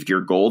achieved your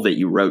goal that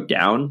you wrote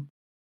down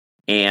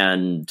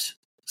and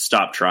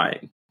stop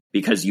trying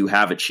because you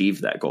have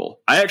achieved that goal.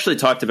 I actually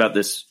talked about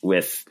this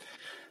with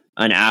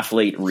an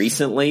athlete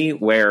recently,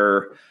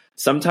 where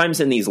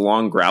sometimes in these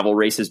long gravel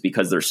races,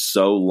 because they're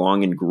so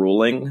long and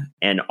grueling,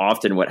 and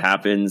often what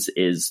happens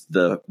is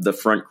the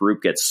front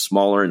group gets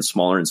smaller and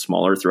smaller and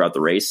smaller throughout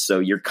the race. So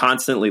you're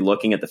constantly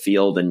looking at the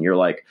field and you're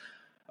like,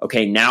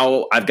 okay,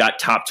 now I've got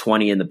top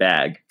 20 in the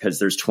bag because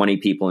there's 20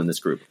 people in this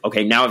group.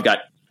 Okay, now I've got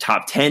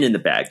top 10 in the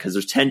bag because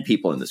there's 10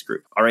 people in this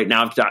group. All right,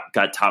 now I've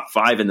got top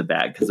 5 in the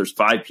bag because there's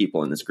 5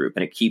 people in this group.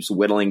 And it keeps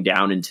whittling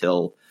down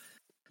until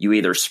you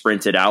either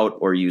sprint it out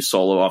or you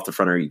solo off the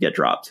front or you get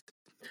dropped.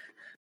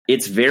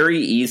 It's very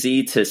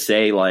easy to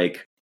say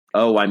like,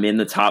 oh, I'm in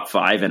the top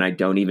 5 and I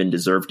don't even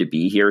deserve to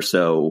be here.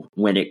 So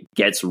when it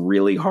gets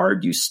really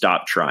hard, you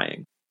stop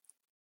trying.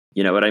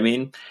 You know what I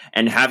mean?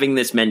 And having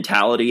this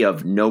mentality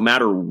of no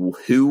matter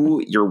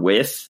who you're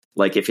with,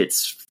 like if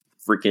it's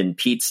freaking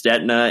Pete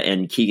Stetina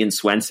and Keegan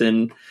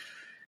Swenson,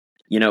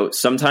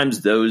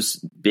 sometimes those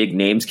big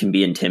names can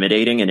be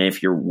intimidating. And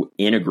if you're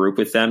in a group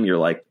with them, you're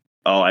like,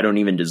 oh, I don't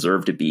even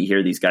deserve to be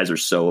here. These guys are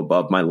so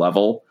above my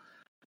level.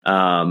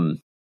 No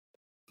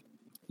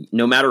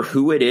matter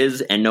who it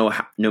is and no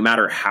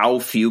matter how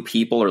few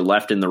people are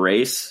left in the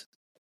race,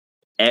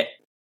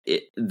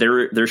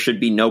 there should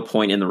be no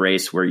point in the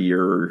race where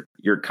you're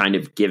kind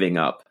of giving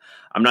up.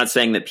 I'm not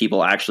saying that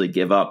people actually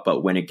give up,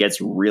 but when it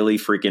gets really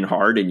freaking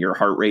hard and your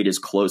heart rate is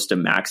close to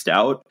maxed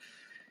out,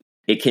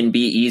 it can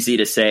be easy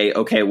to say,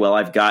 okay, well,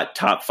 I've got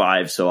top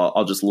 5, so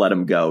I'll just let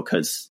them go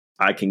because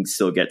I can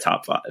still get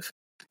top 5.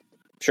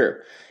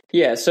 Sure.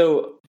 Yeah.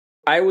 So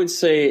I would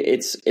say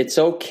it's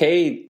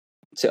okay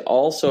to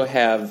also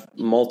have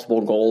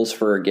multiple goals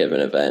for a given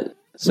event.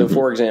 So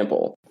for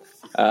example,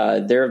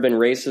 there have been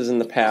races in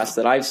the past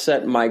that I've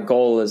set my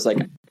goal as like,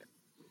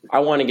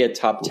 I want to get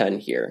top 10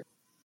 here.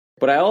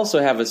 But I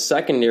also have a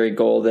secondary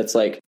goal that's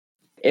like,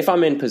 if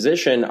I'm in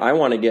position, I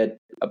want to get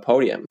a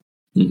podium.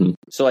 Mm-hmm.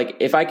 So like,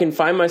 if I can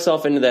find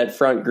myself into that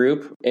front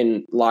group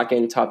and lock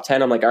in top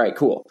 10, I'm like, all right,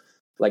 cool.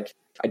 Like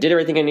I did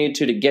everything I needed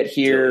to get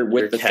here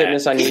with the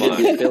fitness I needed,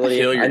 the ability.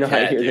 Kill your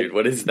cat, dude.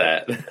 What is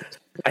that?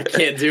 I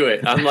can't do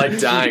it. I'm like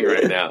dying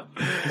right now.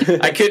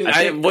 I couldn't.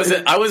 I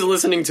was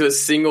listening to a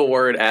single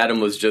word Adam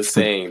was just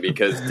saying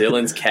because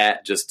Dylan's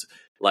cat just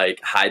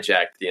like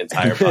hijacked the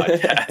entire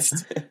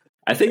podcast.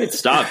 I think it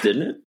stopped,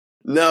 didn't it?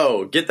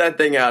 No, get that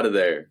thing out of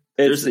there.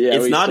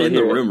 It's not in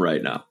the room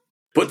right now.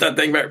 Put that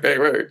thing back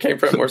where it came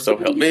from, or so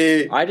help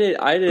me. I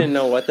didn't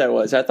know what that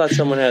was. I thought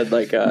someone had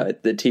like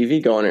the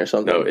TV going or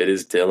something. No, it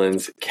is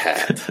Dylan's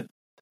cat.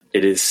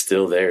 It is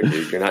still there,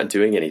 dude. You're not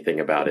doing anything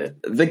about it.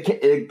 The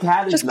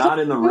cat is not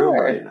in the room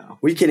right now.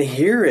 We can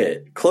hear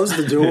it. Close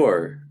the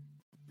door.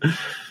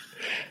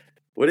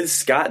 What is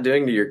Scott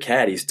doing to your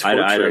cat? He's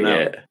torturing I don't know.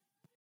 it.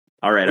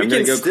 All right, I'm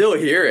going to go still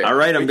hear it. All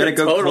right, I'm going to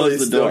go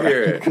close the door.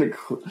 Hear it.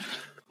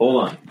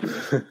 Hold on.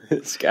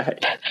 This guy.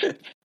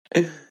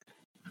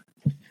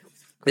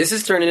 This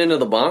is turning into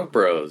the Bonk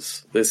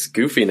Bros. This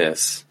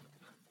goofiness.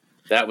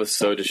 That was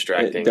so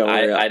distracting. Don't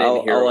worry, I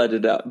didn't hear. I'll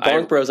edit out.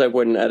 Bonk Bros I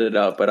wouldn't edit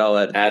out, but I'll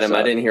edit. Adam,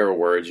 I didn't hear a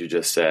word you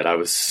just said. I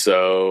was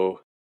so...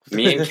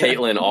 Me and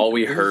Caitlin, all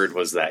we heard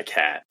was that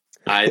cat.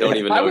 I don't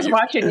even know. I was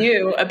watching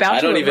you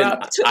about to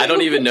erupt. I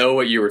don't even know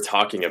what you were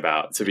talking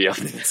about, to be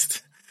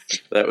honest.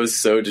 That was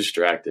so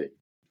distracting.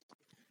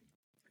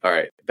 All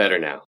right, better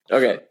now.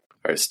 Okay. All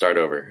right, start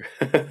over.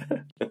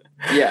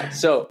 Yeah,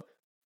 so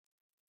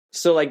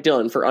like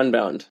Dylan, for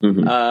Unbound,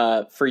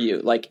 for you,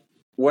 like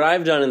what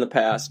I've done in the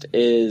past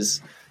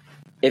is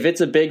if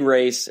it's a big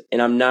race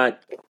and I'm not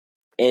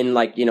in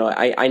like, you know,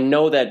 I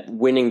know that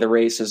winning the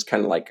race is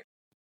kind of like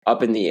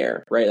up in the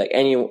air, right? Like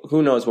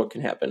who knows what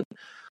can happen.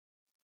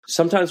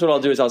 Sometimes what I'll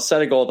do is I'll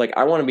set a goal of like,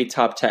 I want to be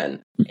top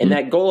 10. And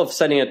that goal of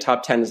setting a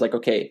top 10 is like,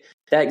 okay,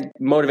 that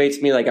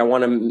motivates me. Like I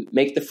want to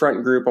make the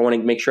front group. I want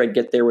to make sure I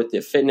get there with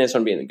the fitness. I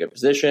want to be in a good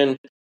position.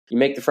 You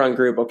make the front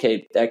group.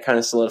 Okay. That kind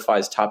of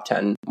solidifies top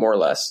 10 more or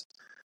less.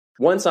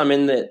 Once I'm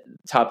in the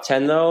top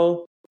 10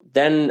 though,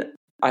 then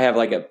I have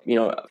like a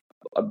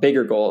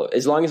bigger goal.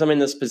 As long as I'm in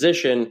this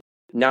position,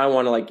 now I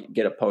want to like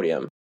get a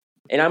podium.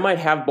 And I might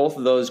have both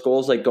of those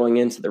goals like going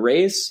into the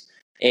race,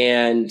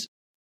 and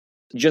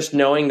just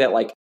knowing that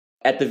like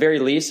at the very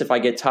least, if I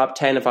get top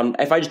 10, if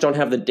I just don't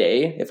have the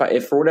day,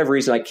 if for whatever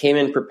reason I came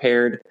in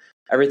prepared,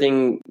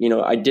 everything, you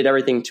know, I did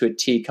everything to a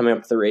T coming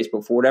up to the race,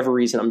 but for whatever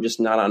reason I'm just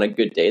not on a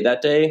good day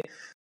that day,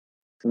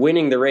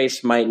 winning the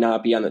race might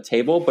not be on the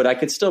table, but I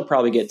could still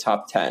probably get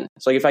top 10.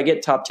 So like if I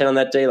get top 10 on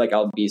that day, like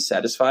I'll be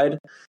satisfied.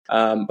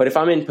 But if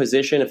I'm in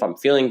position, if I'm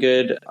feeling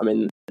good, I'm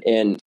in,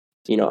 and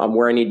you know, I'm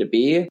where I need to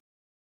be,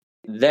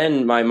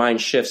 then my mind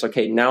shifts.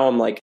 Okay, now I'm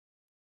like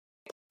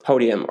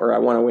podium, or I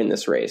want to win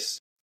this race.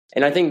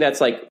 And I think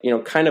that's like, you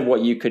know, kind of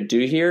what you could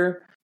do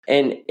here.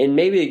 And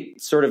maybe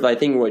sort of, I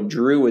think what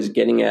Drew was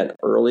getting at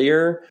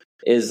earlier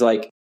is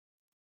like,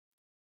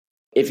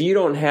 if you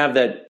don't have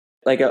that,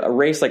 like a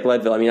race like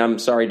Leadville, I mean, I'm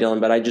sorry,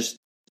 Dylan, but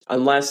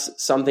unless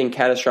something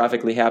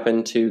catastrophically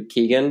happened to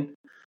Keegan,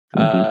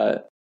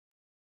 no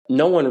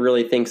one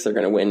really thinks they're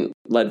going to win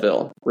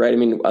Leadville, right? I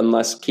mean,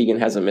 unless Keegan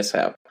has a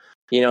mishap,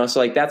 you know, so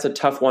like that's a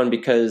tough one,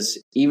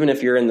 because even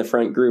if you're in the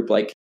front group,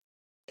 like,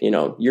 you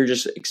know, you're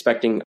just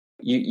expecting,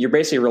 you're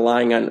basically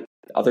relying on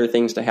other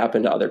things to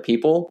happen to other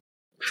people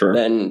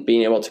than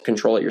being able to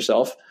control it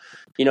yourself.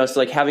 You know, it's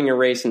like having a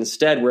race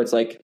instead where it's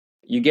like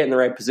you get in the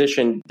right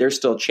position, there's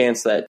still a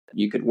chance that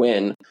you could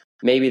win.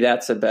 Maybe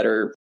that's a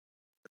better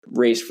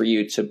race for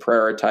you to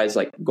prioritize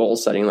like goal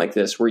setting like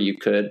this, where you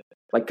could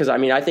like, because I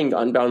mean, I think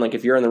Unbound, like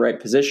if you're in the right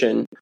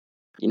position,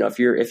 you know, if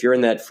you're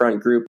in that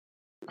front group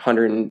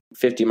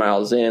 150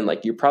 miles in,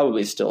 like you're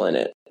probably still in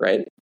it,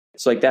 right?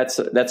 So like that's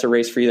a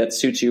race for you that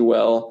suits you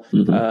well.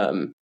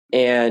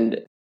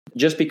 And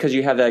just because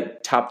you have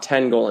that top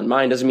 10 goal in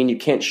mind doesn't mean you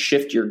can't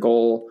shift your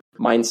goal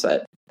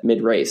mindset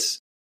mid-race.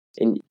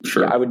 And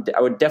I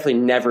would definitely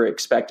never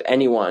expect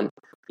anyone,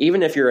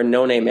 even if you're a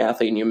no-name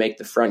athlete and you make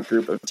the front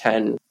group of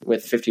 10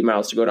 with 50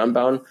 miles to go to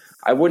Unbound,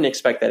 I wouldn't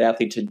expect that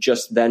athlete to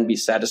just then be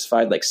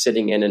satisfied like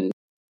sitting in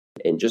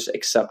and just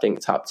accepting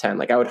top 10.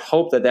 Like I would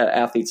hope that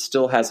athlete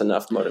still has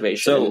enough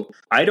motivation. So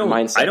I don't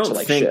like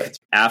think shift.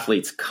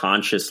 Athletes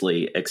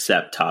consciously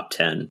accept top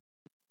 10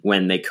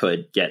 when they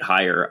could get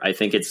higher. I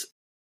think it's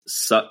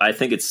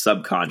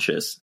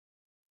subconscious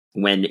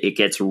when it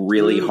gets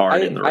really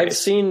hard in the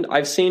race.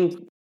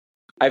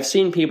 I've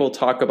seen people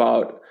talk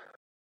about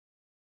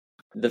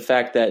the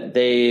fact that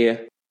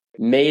they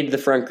made the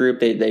front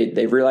group.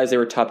 They realized they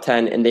were top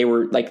 10, and they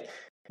were like,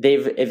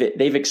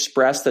 they've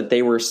expressed that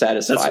they were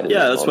satisfied.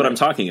 That's what I'm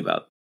talking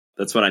about.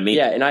 That's what I mean.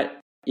 Yeah.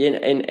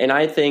 And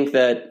I think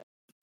that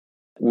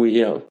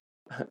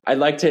I'd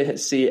like to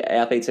see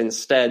athletes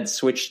instead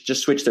switch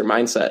their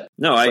mindset.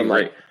 No, I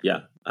agree.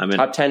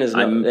 Top 10 is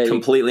I'm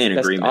completely in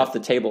agreement. Off the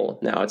table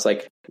now. It's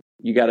like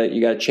you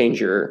gotta change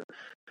your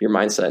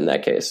mindset in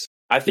that case.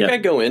 I think I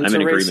go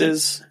into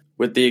races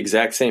with the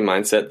exact same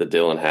mindset that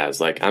Dylan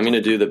has. Like, I'm going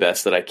to do the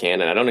best that I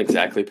can, and I don't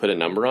exactly put a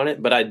number on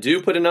it, but I do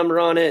put a number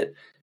on it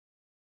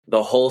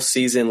the whole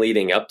season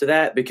leading up to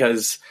that,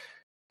 because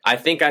I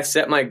think I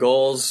set my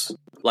goals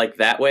like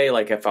that way.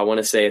 Like if I want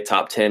to say a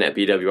top 10 at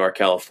BWR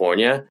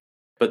California,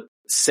 but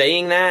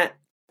saying that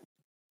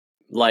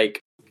like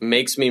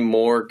makes me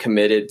more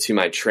committed to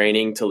my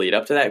training to lead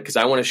up to that, because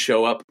I want to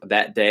show up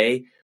that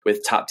day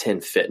with top 10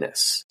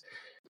 fitness.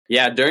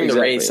 Yeah, during the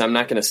race, I'm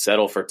not going to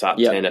settle for top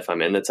 10 if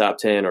I'm in the top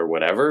 10 or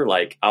whatever.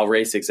 Like, I'll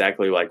race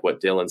exactly like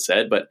what Dylan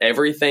said, but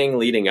everything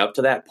leading up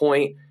to that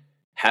point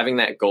having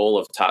that goal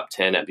of top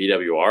 10 at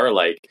BWR,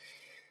 like,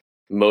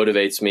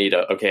 motivates me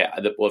to, okay,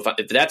 well,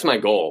 if that's my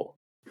goal,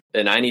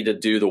 then I need to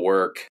do the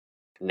work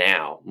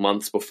now,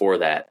 months before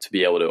that, to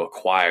be able to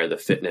acquire the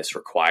fitness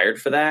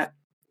required for that.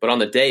 But on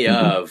the day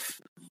of,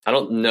 I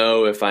don't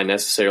know if I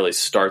necessarily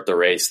start the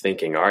race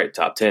thinking, all right,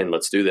 top 10,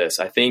 let's do this.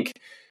 I think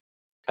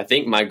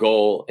my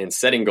goal in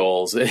setting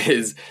goals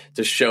is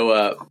to show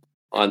up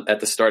at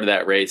the start of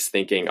that race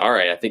thinking, all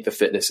right, I think the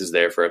fitness is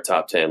there for a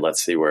top 10.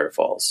 Let's see where it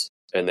falls.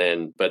 And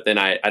then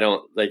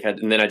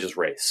I just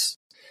race.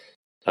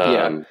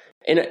 And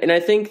I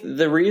think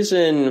the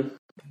reason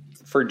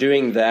for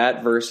doing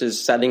that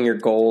versus setting your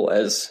goal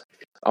as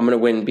I'm going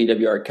to win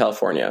BWR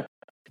California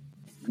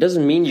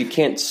doesn't mean you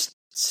can't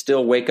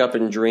still wake up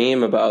and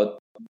dream about,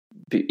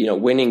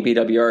 winning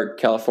BWR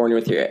California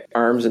with your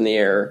arms in the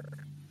air.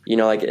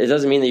 Like, it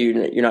doesn't mean that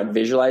you're not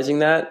visualizing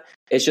that.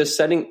 It's just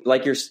setting,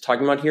 like you're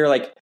talking about here,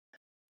 like,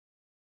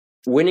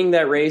 winning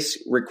that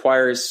race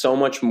requires so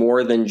much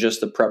more than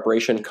just the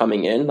preparation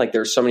coming in. Like,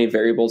 there's so many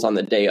variables on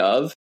the day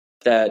of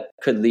that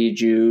could lead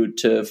you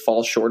to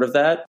fall short of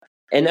that.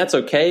 And that's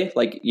okay.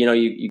 Like,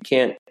 you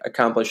can't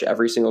accomplish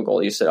every single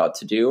goal you set out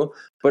to do,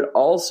 but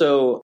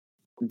also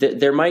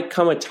there might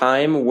come a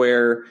time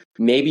where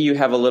maybe you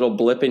have a little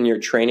blip in your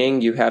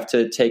training. You have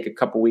to take a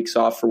couple weeks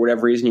off for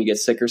whatever reason, you get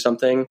sick or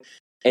something.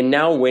 And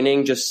now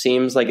winning just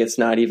seems like it's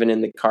not even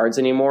in the cards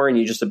anymore. And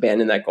you just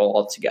abandon that goal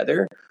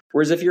altogether.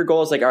 Whereas if your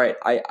goal is like, all right,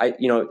 I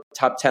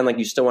top 10, like,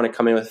 you still want to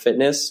come in with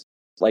fitness,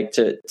 like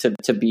to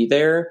be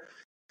there,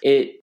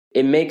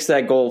 it makes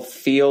that goal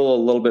feel a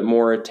little bit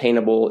more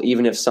attainable,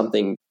 even if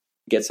something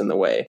gets in the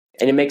way,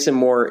 and it makes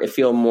it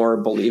feel more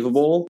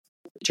believable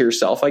to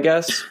yourself, I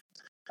guess.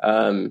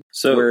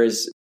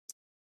 Whereas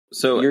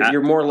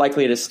you're more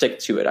likely to stick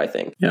to it, I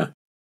think. Yeah.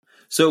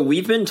 So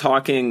we've been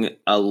talking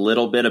a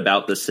little bit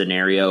about the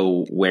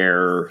scenario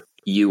where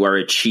you are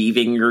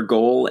achieving your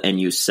goal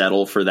and you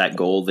settle for that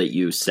goal that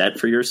you set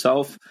for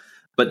yourself.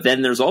 But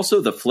then there's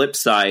also the flip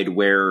side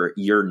where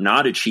you're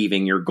not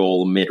achieving your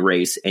goal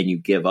mid-race and you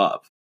give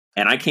up.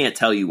 And I can't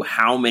tell you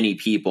how many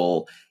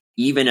people,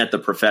 even at the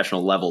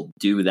professional level,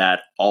 do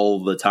that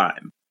all the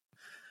time.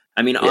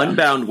 I mean, yeah.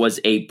 Unbound was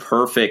a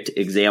perfect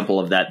example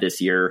of that this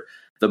year.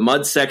 The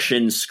mud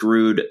section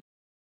screwed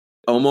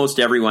almost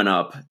everyone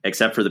up,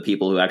 except for the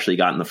people who actually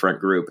got in the front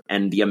group.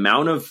 And the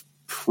amount of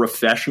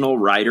professional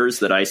riders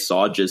that I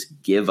saw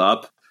just give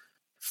up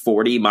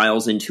 40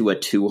 miles into a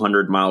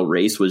 200-mile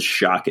race was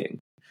shocking.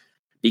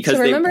 Because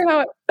they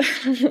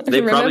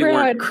probably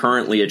weren't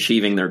currently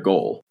achieving their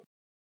goal.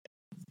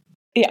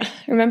 Yeah.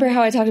 Remember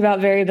how I talked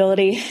about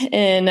variability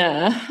in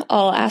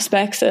all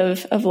aspects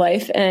of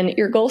life and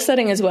your goal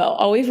setting as well.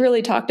 All we've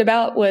really talked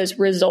about was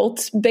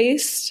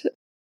results-based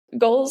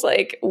goals,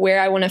 like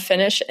where I want to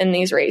finish in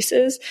these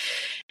races.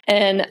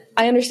 And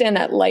I understand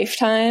that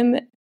lifetime,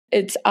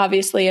 it's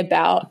obviously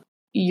about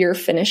your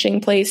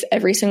finishing place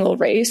every single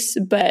race,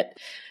 but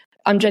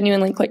I'm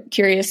genuinely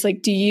curious,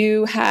 like, do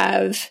you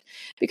have,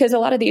 because a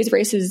lot of these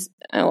races,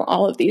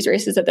 all of these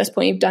races at this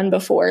point you've done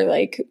before,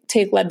 like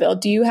take Leadville,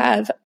 do you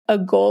have a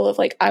goal of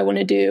like, I want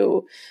to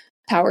do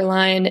power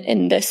line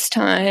in this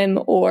time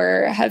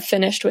or have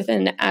finished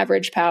within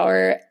average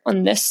power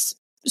on this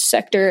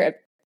sector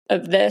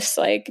of this?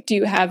 Like, do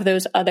you have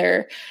those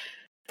other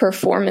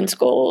performance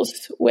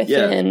goals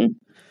within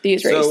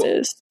these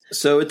races?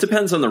 So it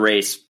depends on the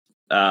race.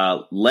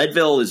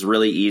 Leadville is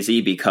really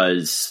easy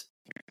because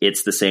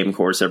it's the same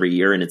course every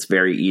year and it's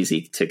very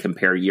easy to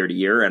compare year to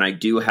year. And I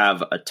do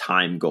have a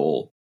time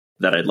goal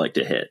that I'd like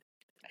to hit.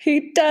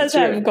 He does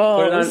have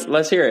goals.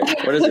 Let's hear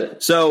it. What is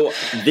it? So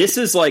this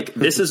is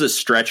a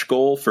stretch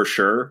goal for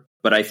sure.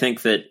 But I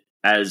think that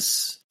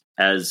as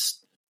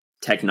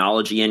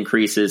technology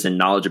increases and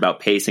knowledge about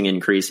pacing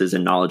increases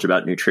and knowledge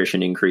about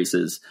nutrition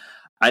increases,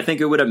 I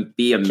think it would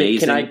be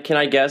amazing. Can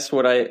I guess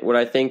what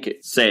I think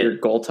your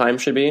goal time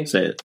should be?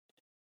 Say it.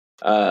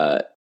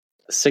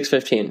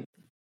 6:15.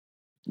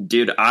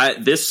 Dude,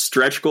 this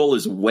stretch goal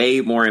is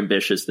way more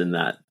ambitious than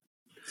that.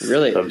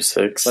 Really? Sub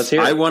 6. Let's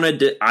hear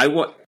it.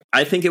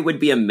 I think it would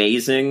be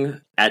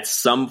amazing at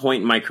some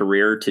point in my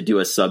career to do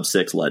a sub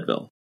 6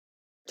 Leadville.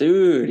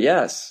 Dude,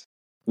 yes.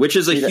 Which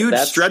is a huge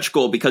stretch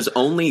goal because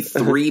only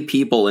 3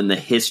 people in the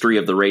history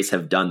of the race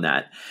have done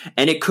that.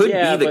 And it could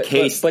be the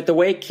case. But the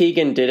way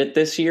Keegan did it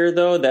this year,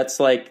 though, that's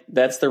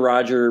the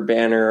Roger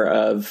Banner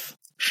of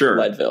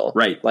Leadville.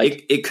 Right.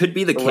 Like it could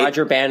be the case.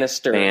 Roger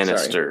Bannister.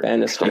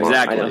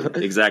 Exactly.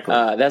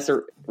 That's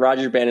the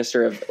Roger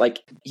Bannister of, like,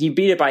 he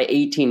beat it by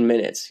 18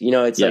 minutes.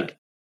 It's like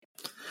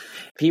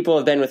people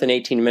have been within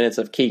 18 minutes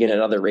of Keegan at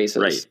other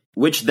races. Right.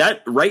 Which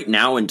that right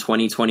now in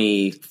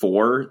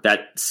 2024,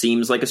 that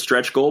seems like a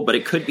stretch goal, but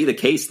it could be the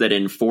case that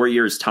in 4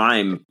 years'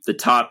 time, the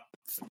top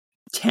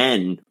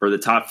 10 or the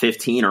top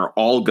 15 are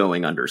all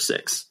going under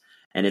 6.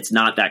 And it's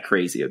not that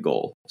crazy a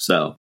goal.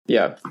 So,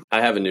 yeah.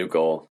 I have a new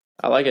goal.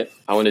 I like it.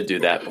 I want to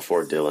do that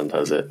before Dylan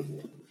does it.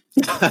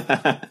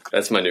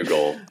 That's my new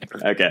goal.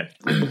 Okay.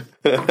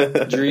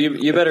 Drew,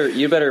 you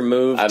better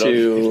move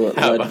to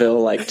Leadville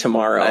like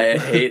tomorrow. I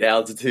hate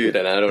altitude,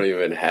 and I don't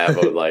even have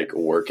a like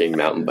working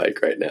mountain bike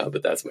right now,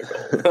 but that's my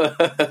goal.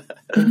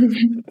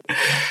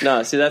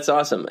 No, see, that's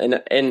awesome.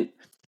 And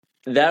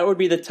that would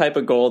be the type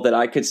of goal that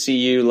I could see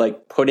you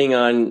like painting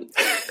on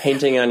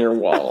your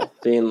wall,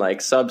 being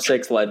like sub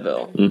 6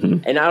 Leadville.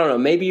 Mm-hmm. And I don't know,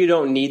 maybe you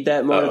don't need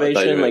that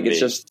motivation. Like it's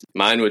just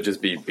mine would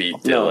just be beat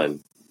Dylan. No.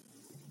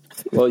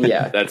 Well,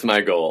 yeah, that's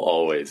my goal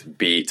always.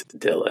 Beat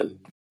Dylan.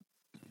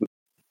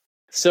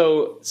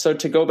 So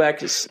to go back,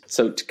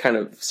 to kind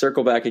of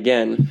circle back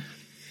again,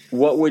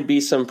 what would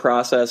be some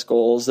process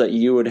goals that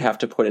you would have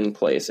to put in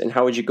place, and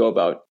how would you go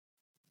about?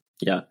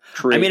 Yeah,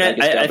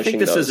 I think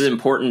this is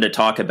important to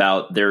talk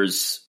about.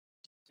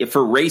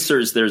 For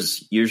racers,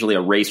 there's usually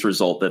a race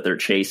result that they're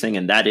chasing,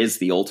 and that is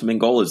the ultimate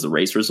goal, is the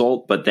race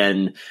result. But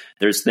then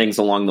there's things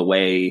along the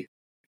way,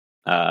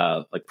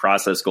 like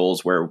process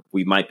goals, where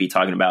we might be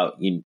talking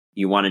about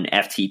you want an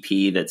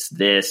FTP that's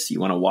this, you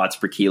want a watts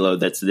per kilo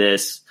that's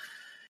this,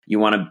 you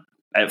want to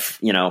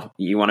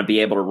be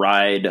able to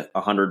ride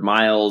 100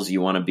 miles,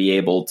 you want to be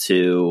able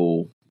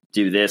to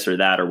do this or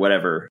that or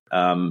whatever.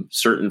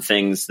 Certain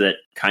things that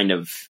kind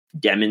of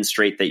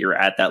demonstrate that you're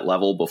at that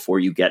level before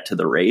you get to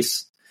the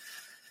race.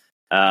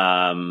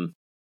 So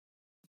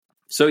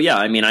yeah,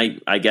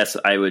 I guess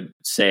I would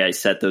say I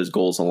set those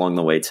goals along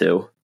the way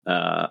too.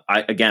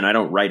 I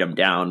don't write them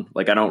down.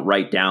 Like I don't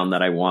write down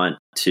that I want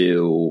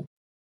to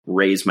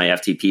raise my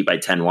FTP by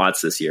 10 watts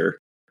this year.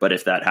 But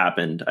if that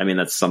happened,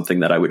 that's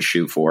something that I would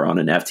shoot for on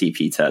an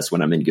FTP test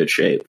when I'm in good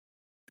shape.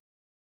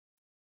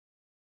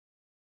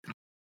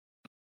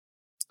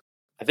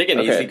 I think an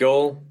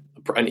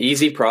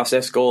easy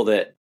process goal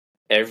that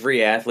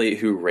every athlete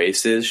who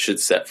races should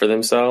set for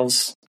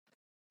themselves,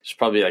 it's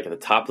probably like at the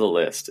top of the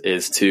list,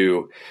 is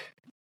to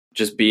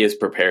just be as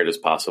prepared as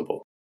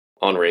possible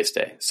on race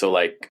day. So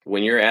like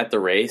when you're at the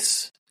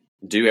race,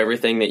 do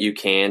everything that you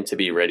can to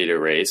be ready to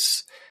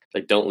race.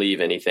 Like don't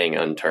leave anything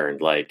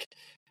unturned. Like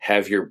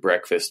have your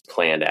breakfast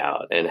planned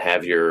out and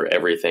have your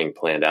everything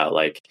planned out.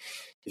 Like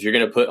if you're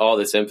going to put all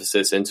this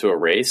emphasis into a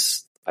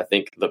race, I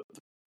think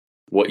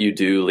what you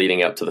do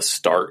leading up to the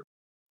start,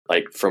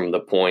 like from the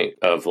point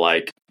of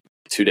like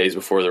 2 days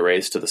before the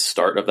race to the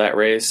start of that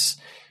race,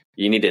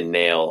 you need to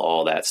nail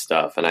all that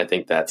stuff. And I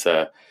think that's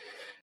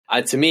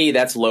to me,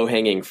 that's low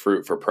hanging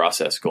fruit for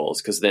process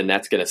goals, because then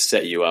that's going to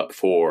set you up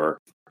for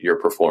your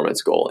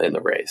performance goal in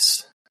the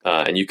race.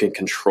 And you can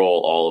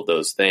control all of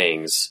those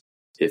things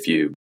if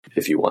you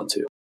want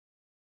to.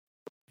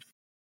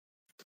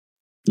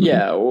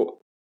 Yeah.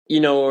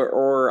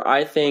 Or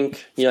I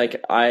think,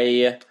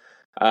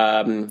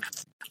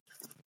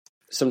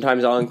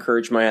 sometimes I'll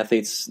encourage my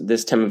athletes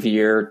this time of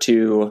year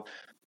to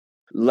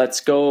let's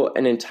go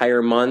an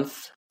entire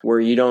month where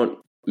you don't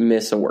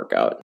miss a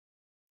workout.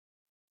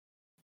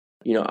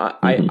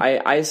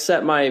 I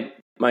set my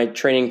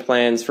training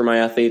plans for my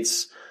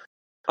athletes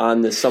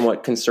on the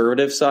somewhat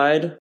conservative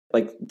side,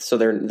 like so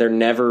they're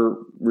never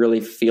really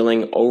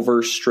feeling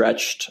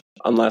overstretched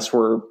unless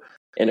we're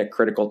in a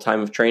critical time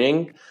of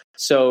training.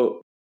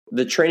 So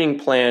the training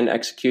plan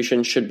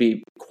execution should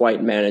be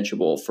quite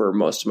manageable for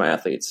most of my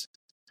athletes,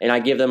 and I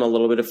give them a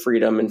little bit of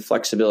freedom and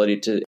flexibility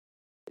to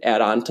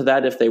add on to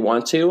that if they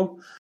want to.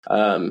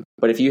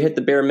 But if you hit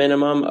the bare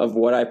minimum of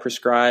what I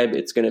prescribe,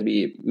 it's going to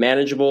be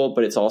manageable,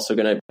 but it's also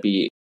going to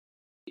be,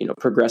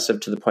 progressive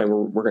to the point where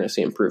we're going to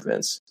see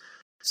improvements.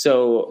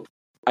 So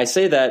I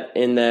say that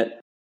in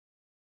that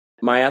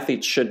my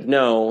athletes should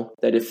know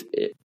that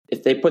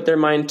if they put their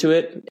mind to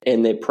it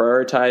and they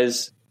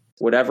prioritize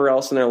whatever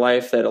else in their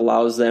life that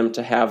allows them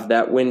to have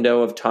that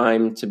window of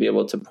time to be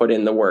able to put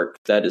in the work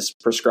that is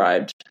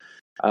prescribed,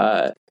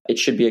 it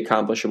should be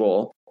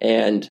accomplishable.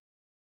 And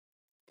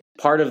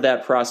part of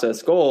that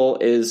process goal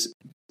is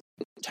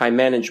time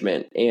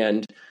management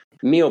and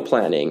meal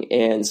planning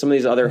and some of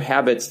these other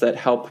habits that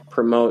help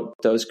promote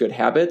those good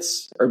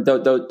habits, or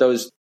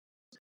those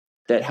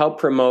that help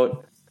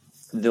promote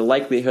the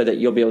likelihood that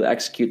you'll be able to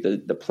execute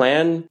the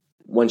plan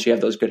once you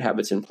have those good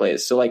habits in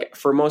place. So like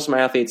for most of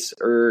my athletes,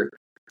 or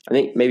I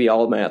think maybe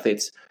all of my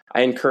athletes,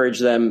 I encourage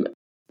them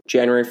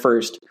January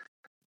 1st,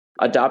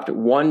 adopt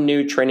one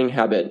new training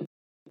habit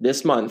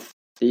this month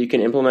that you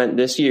can implement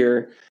this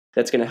year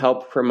that's going to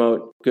help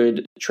promote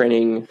good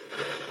training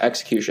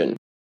execution.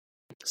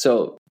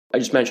 So I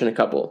just mentioned a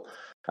couple: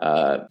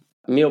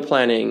 meal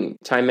planning,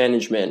 time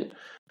management,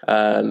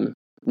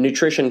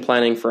 nutrition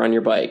planning for on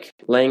your bike,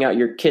 laying out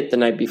your kit the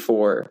night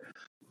before,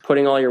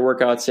 putting all your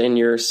workouts in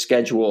your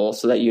schedule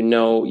so that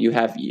you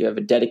have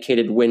a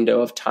dedicated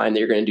window of time that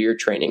you're going to do your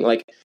training.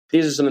 Like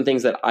these are some of the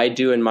things that I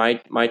do in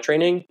my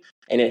training,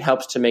 and it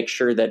helps to make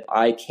sure that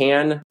I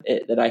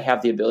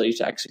have the ability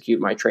to execute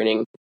my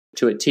training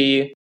to a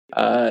T.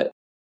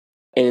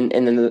 And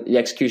then the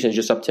execution is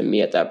just up to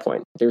me at that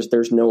point.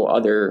 There's no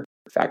other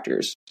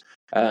factors.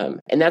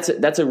 And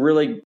that's a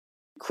really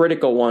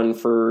critical one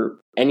for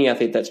any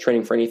athlete that's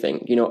training for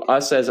anything.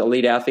 Us as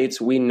elite athletes,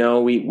 we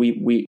know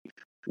we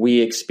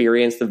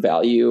experience the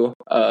value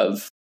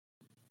of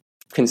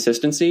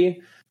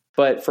consistency.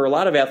 But for a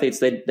lot of athletes,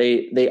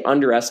 they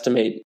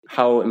underestimate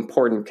how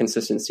important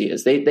consistency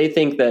is. They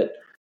think that,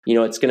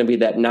 it's going to be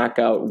that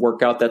knockout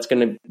workout that's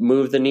going to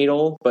move the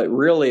needle, but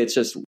really it's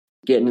just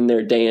getting in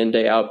there day in,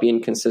 day out,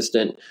 being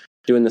consistent,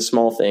 doing the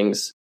small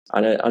things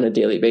on a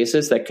daily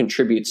basis that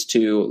contributes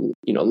to,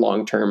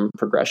 long-term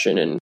progression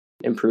and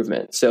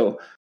improvement. So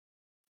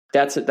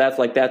that's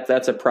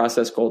a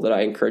process goal that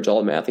I encourage all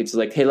of my athletes. Is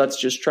like, hey,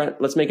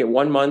 let's make it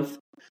 1 month,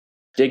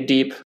 dig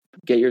deep,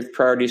 get your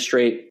priorities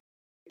straight,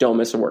 don't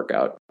miss a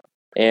workout.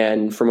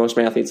 And for most of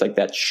my athletes, like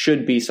that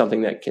should be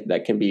something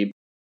that can be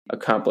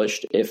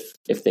accomplished if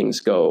things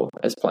go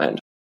as planned.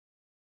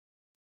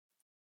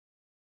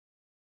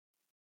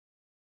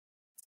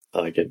 I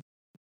like it.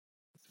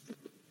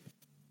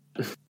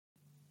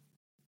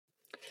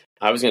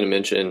 I was going to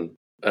mention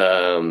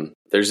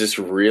there's this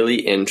really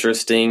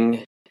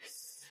interesting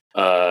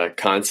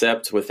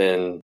concept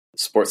within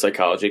sports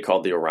psychology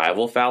called the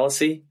arrival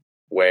fallacy,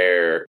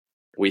 where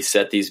we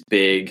set these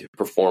big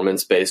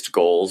performance-based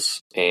goals,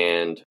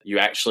 and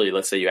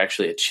let's say you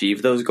actually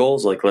achieve those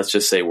goals. Like, let's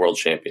just say world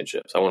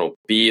championships. I want to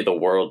be the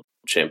world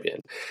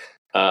champion.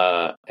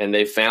 And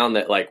they found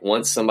that like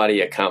once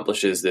somebody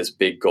accomplishes this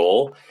big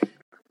goal,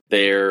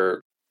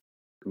 their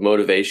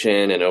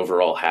motivation and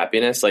overall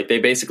happiness, like they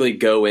basically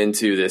go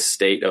into this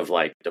state of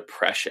like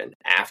depression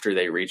after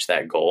they reach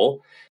that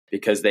goal,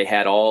 because they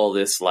had all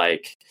this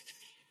like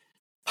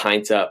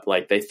pint up,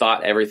 like they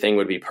thought everything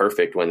would be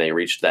perfect when they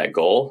reached that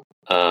goal.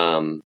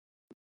 And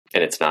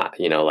it's not,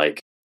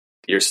 like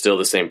you're still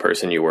the same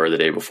person you were the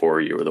day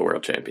before you were the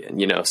world champion,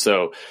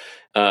 so,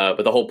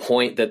 but the whole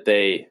point that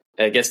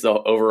I guess the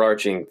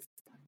overarching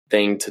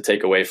thing to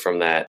take away from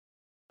that,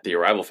 the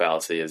arrival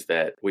fallacy, is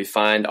that we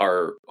find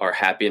our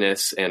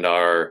happiness and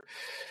our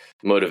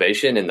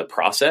motivation in the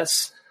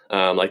process.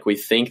 Like we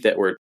think that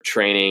we're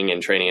training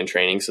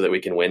so that we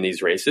can win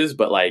these races.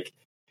 But like,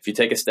 if you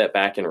take a step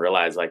back and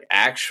realize like,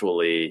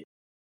 actually,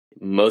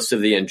 most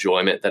of the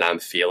enjoyment that I'm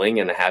feeling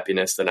and the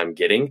happiness that I'm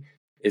getting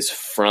is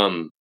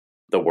from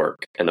the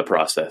work and the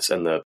process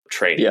and the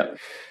training.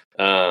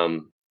 Yeah.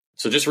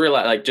 So just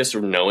realize, like, just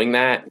knowing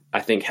that,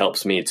 I think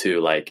helps me to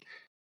like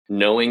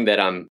knowing that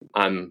I'm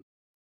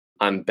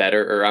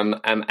better, or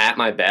I'm at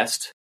my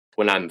best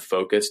when I'm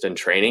focused and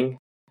training,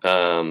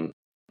 kind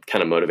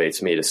of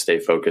motivates me to stay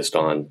focused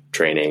on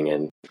training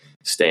and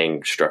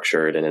staying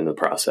structured and in the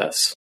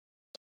process.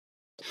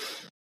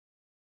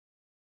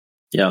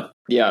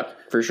 Yeah,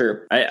 for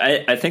sure.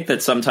 I think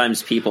that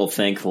sometimes people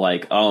think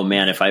like, oh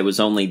man, if I was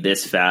only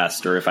this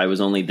fast, or if I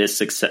was only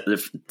this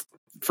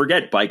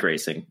forget bike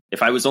racing.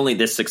 If I was only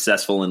this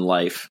successful in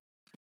life,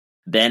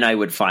 then I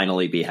would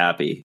finally be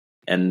happy.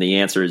 And the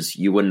answer is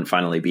you wouldn't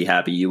finally be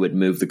happy. You would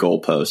move the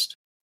goalpost.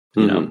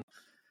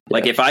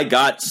 Like if I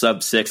got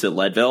sub 6 at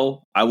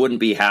Leadville, I wouldn't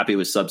be happy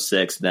with sub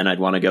 6. Then I'd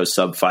want to go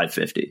sub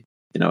 550.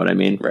 You know what I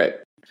mean? Right.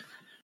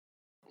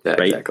 Yeah,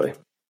 right? Exactly.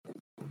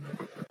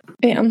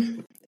 Yeah.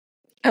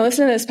 I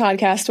listened to this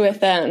podcast with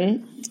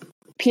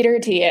Peter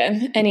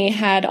Attia, and he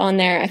had on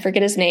there, I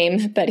forget his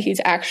name, but he's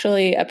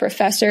actually a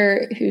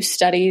professor who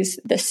studies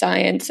the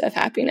science of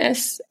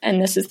happiness.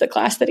 And this is the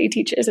class that he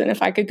teaches. And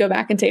if I could go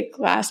back and take a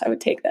class, I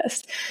would take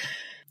this.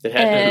 It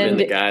had to have been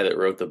the guy that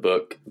wrote the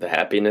book, The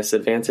Happiness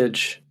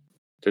Advantage.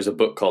 There's a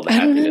book called The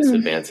Happiness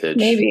Advantage.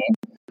 Maybe.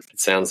 It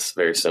sounds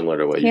very similar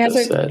to what you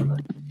just said.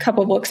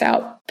 Couple books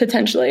out,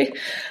 potentially.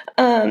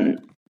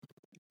 And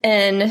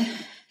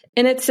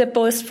in its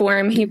simplest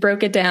form, he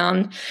broke it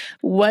down.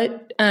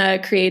 What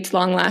creates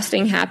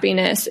long-lasting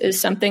happiness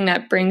is something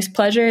that brings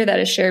pleasure, that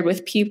is shared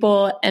with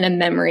people, and a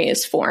memory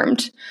is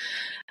formed.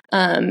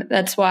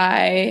 That's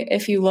why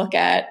if you look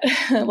at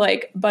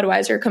like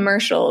Budweiser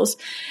commercials,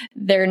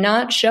 they're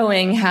not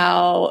showing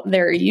how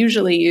they're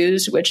usually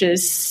used, which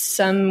is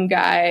some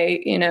guy,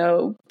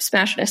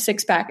 smashing a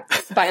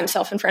six-pack by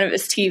himself in front of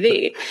his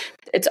TV.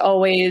 It's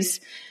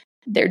always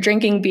they're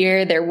drinking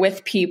beer, they're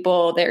with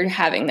people, they're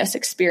having this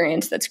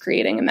experience that's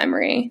creating a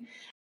memory.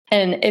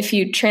 And if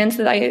you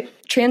translate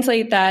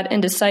that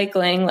into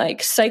cycling,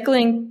 like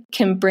cycling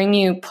can bring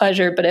you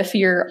pleasure, but if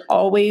you're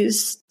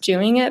always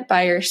doing it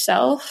by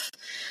yourself,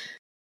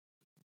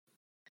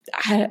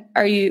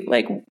 are you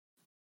like,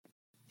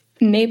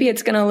 maybe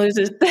it's going to lose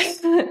its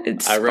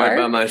I spark. ride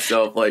by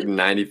myself like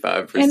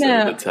 95%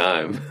 of the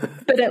time.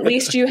 But at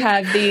least you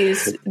have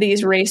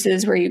these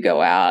races where you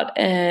go out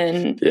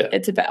and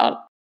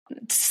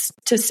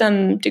to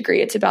some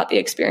degree, it's about the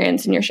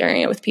experience, and you're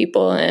sharing it with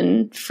people.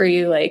 And for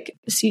you, like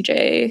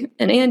CJ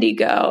and Andy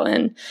go.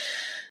 And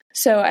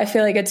so I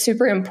feel like it's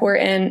super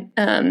important,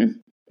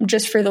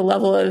 just for the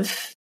level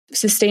of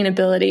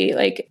sustainability,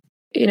 like,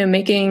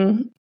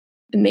 making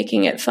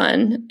it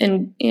fun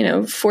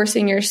and,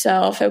 forcing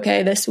yourself,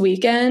 okay, this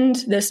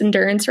weekend, this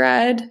endurance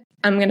ride,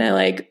 I'm going to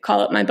like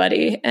call up my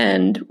buddy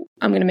and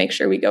I'm going to make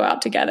sure we go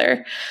out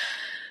together.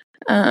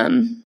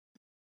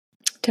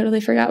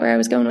 Totally forgot where I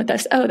was going with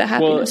this. Oh, the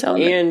happiness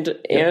element.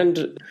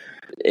 And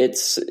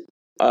it's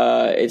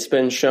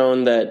been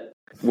shown that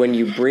when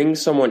you bring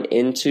someone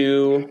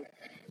into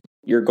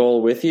your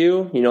goal with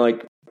you,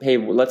 like hey,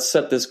 let's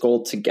set this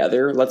goal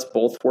together. Let's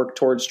both work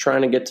towards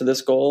trying to get to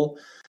this goal.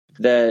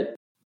 That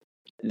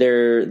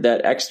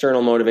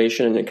external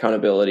motivation and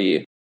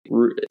accountability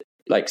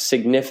like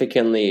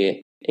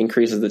significantly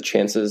increases the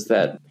chances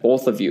that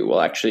both of you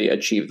will actually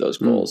achieve those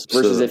goals.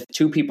 Versus if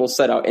two people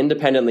set out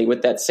independently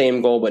with that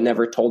same goal but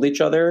never told each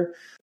other,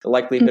 the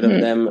likelihood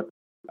of them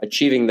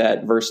achieving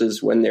that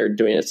versus when they're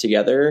doing it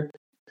together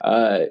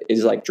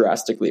is like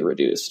drastically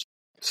reduced.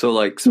 So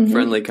like some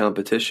friendly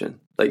competition,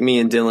 like me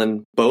and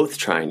Dylan both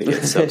trying to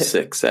get sub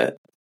 6 at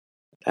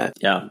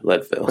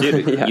Leadville.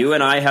 Dude, you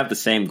and I have the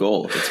same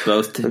goal. It's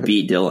both to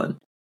beat Dylan.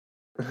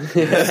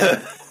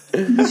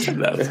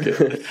 That was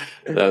good.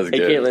 Hey,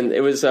 Caitlin,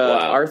 it was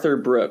Arthur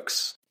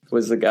Brooks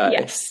was the guy.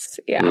 Yes.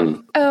 Yeah.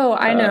 Oh,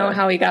 I know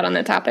how he got on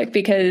the topic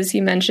because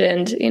he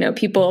mentioned,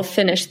 people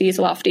finish these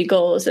lofty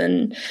goals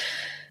and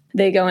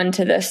they go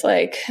into this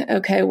like,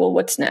 okay, well,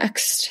 what's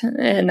next?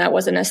 And that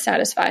wasn't as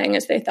satisfying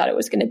as they thought it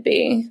was going to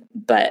be.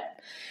 But,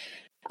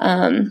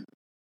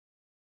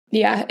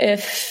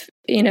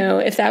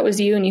 if that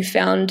was you and you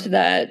found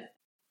that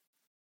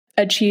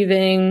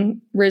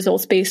achieving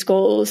results-based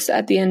goals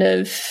at the end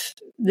of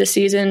the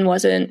season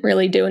wasn't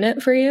really doing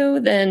it for you,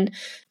 then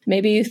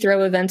maybe you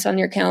throw events on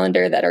your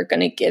calendar that are going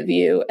to give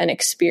you an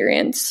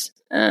experience.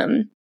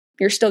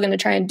 You're still going to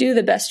try and do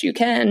the best you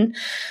can.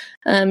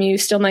 You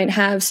still might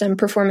have some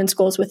performance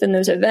goals within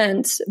those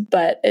events,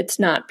 but it's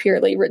not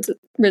purely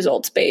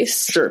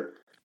results-based. Sure.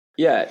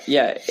 Yeah.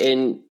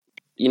 And,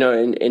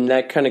 and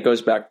that kind of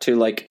goes back to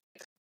like,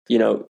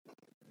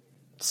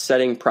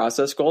 setting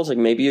process goals. Like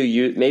maybe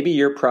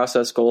your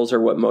process goals are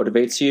what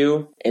motivates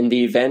you and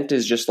the event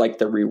is just like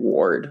the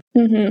reward,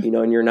 and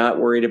you're not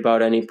worried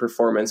about any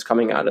performance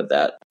coming out of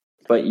that,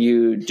 but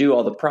you do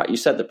all you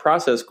set the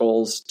process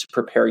goals to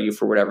prepare you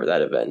for whatever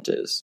that event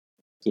is,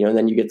 and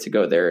then you get to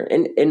go there.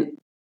 And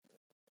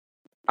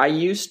I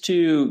used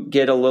to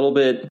get a little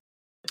bit,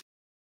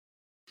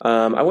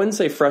 I wouldn't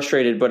say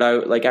frustrated, but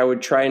I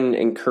would try and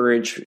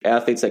encourage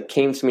athletes that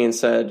came to me and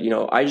said,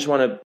 I just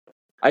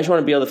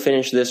want to be able to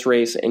finish this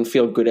race and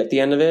feel good at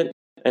the end of it.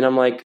 And I'm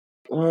like,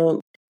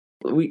 well,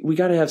 we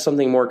got to have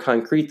something more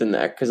concrete than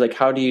that. Cause like,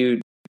 how do you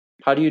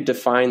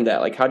define that?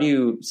 Like, how do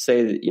you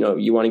say that,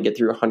 you want to get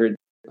through a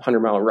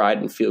 100-mile ride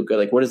and feel good?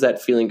 Like, what does that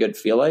feeling good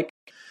feel like?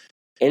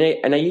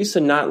 And I used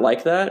to not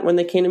like that when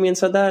they came to me and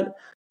said that,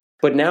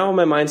 but now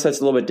my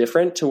mindset's a little bit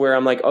different to where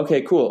I'm like,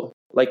 okay, cool.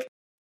 Like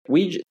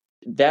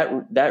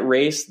that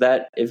race,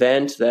 that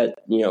event, that,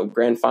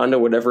 Grand Fondo,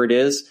 whatever it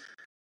is,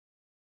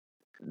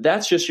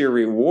 that's just your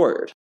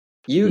reward.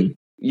 You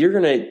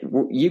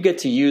get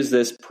to use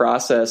this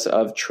process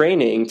of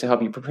training to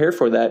help you prepare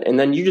for that. And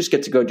then you just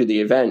get to go do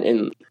the event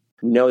and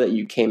know that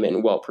you came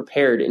in well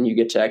prepared and you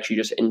get to actually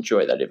just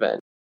enjoy that event.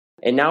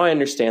 And now I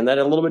understand that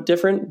a little bit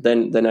different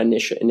than I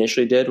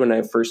initially did when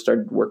I first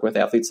started working with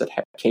athletes that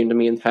came to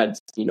me and had,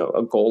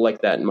 a goal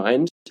like that in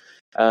mind.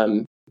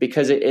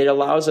 Because it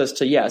allows us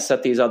to,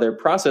 set these other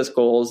process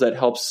goals that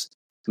helps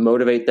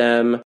motivate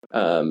them,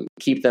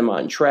 keep them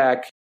on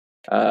track,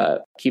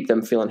 keep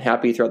them feeling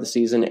happy throughout the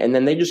season. And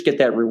then they just get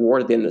that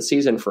reward at the end of the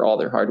season for all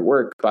their hard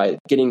work by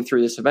getting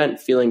through this event,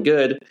 feeling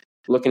good,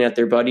 looking at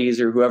their buddies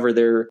or whoever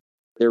they're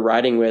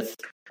riding with,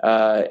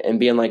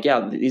 and being like,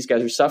 yeah, these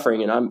guys are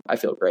suffering and I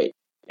feel great.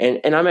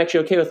 And I'm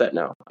actually okay with that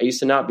now. I used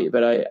to not be,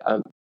 but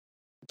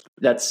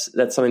that's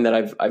something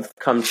that I've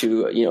come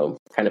to,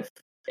 kind of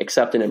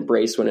accept and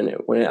embrace when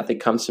an athlete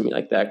comes to me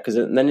like that. Cause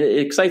then it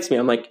excites me.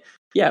 I'm like,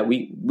 yeah,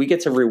 we get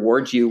to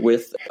reward you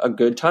with a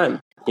good time,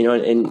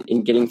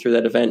 in getting through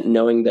that event,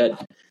 knowing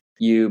that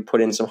you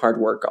put in some hard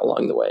work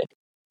along the way.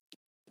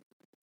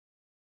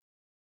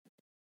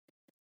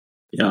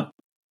 Yeah.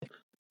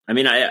 I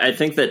mean, I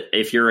think that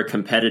if you're a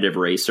competitive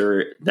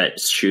racer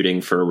that's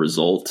shooting for a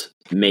result,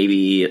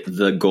 maybe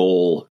the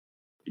goal,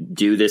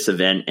 do this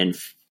event and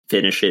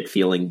finish it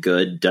feeling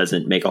good,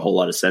 doesn't make a whole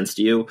lot of sense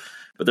to you.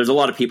 But there's a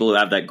lot of people who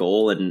have that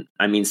goal. And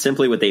I mean,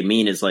 simply what they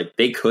mean is like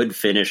they could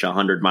finish a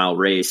 100-mile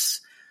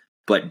race,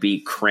 but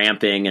be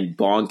cramping and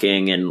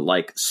bonking and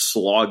like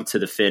slog to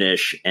the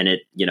finish. And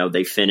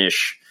they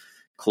finish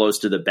close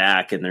to the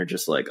back and they're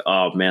just like,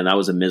 oh man, that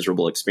was a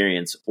miserable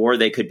experience. Or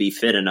they could be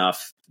fit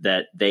enough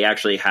that they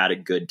actually had a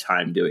good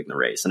time doing the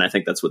race. And I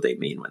think that's what they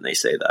mean when they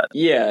say that.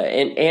 Yeah.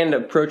 And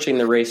approaching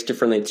the race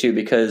differently too,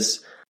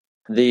 because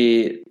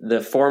the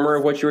former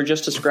of what you were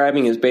just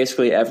describing is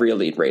basically every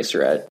elite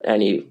racer at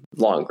any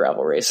long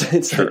gravel race.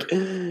 It's sure.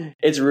 Like,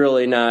 it's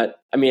really not,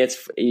 I mean,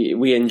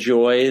 we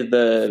enjoy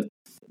the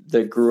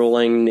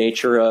grueling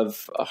nature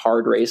of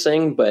hard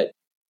racing, but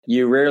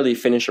you rarely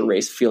finish a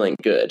race feeling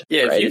good.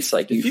 Yeah, right?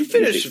 If you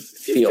finish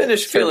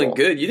feeling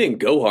good, you didn't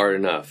go hard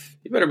enough.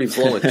 You better be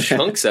blowing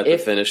chunks at the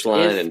finish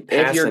line and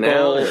passing out. If your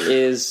goal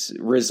is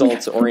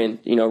results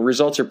oriented,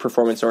 results are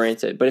performance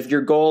oriented. But if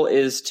your goal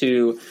is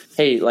to,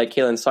 hey, like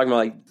Caitlin's talking about,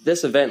 like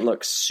this event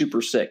looks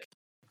super sick.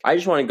 I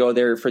just want to go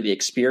there for the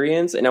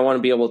experience, and I want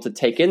to be able to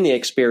take in the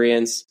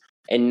experience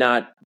and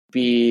not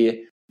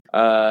be,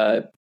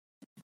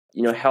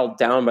 held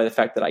down by the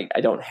fact that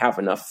I don't have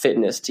enough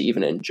fitness to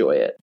even enjoy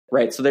it.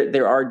 right? So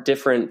there are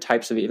different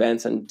types of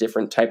events and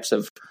different types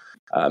of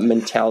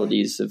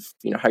mentalities of,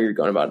 how you're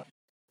going about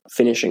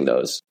finishing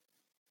those.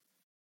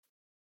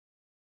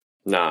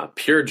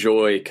 Pure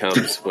joy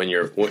comes when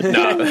you're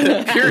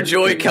pure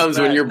joy comes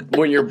when you're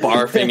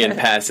barfing and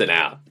passing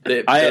out.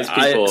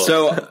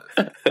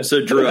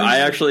 So Drew, I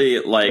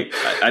actually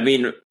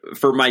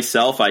for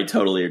myself, I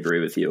totally agree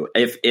with you.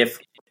 If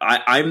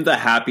I'm the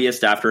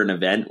happiest after an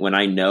event when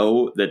I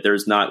know that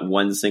there's not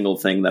one single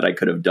thing that I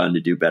could have done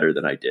to do better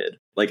than I did.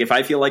 Like if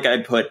I feel like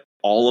I put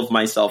all of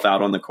myself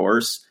out on the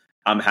course,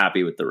 I'm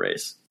happy with the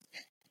race.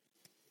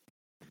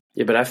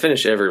 Yeah, but I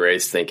finish every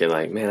race thinking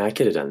like, man, I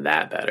could have done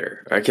that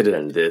better, or I could have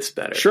done this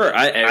better. Sure,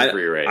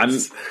 every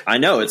race. I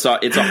know it's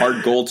a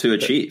hard goal to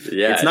achieve.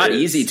 Yeah, it's not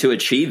easy to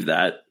achieve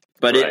that,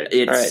 but right.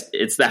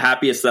 It's the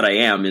happiest that I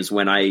am is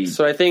when I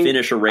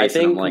finish a race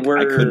and I'm like,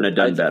 I couldn't have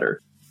done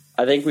better.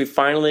 I think we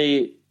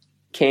finally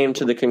came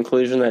to the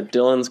conclusion that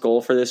Dylan's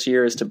goal for this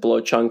year is to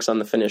blow chunks on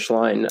the finish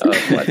line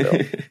of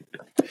Leadville.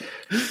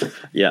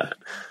 Yeah.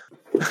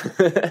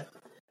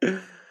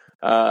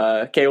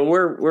 Okay, well,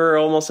 we're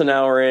almost an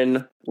hour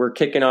in. We're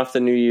kicking off the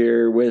new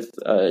year with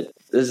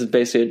this is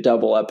basically a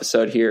double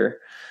episode here.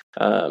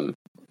 But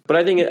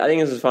I think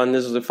this is fun.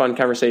 This was a fun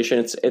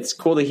conversation. It's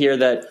cool to hear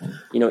that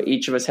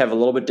each of us have a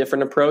little bit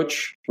different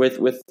approach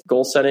with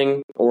goal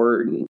setting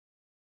or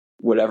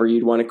whatever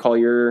you'd want to call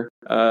your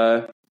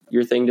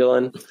thing,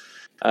 Dylan.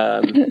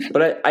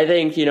 But I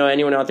think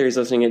anyone out there who's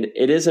listening,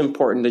 it is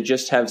important to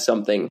just have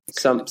some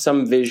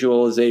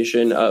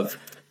visualization of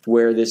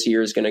where this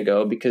year is going to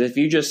go, because if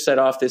you just set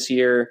off this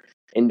year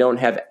and don't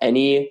have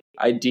any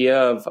idea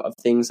of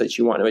things that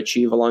you want to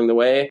achieve along the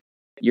way,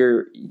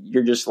 you're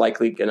just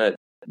likely going to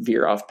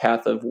veer off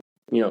path of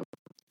you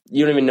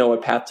don't even know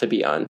what path to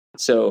be on.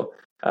 So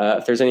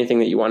if there's anything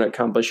that you want to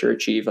accomplish or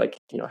achieve,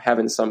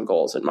 having some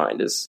goals in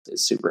mind is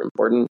super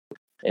important.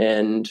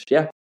 And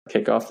yeah,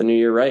 kick off the new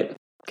year right.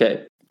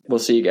 Okay, we'll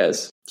see you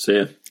guys.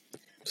 See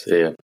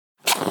ya.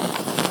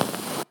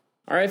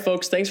 All right,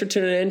 folks, thanks for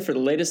tuning in for the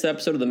latest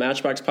episode of the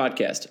Matchbox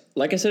Podcast.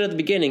 Like I said at the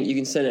beginning, you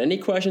can send any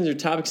questions or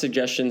topic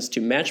suggestions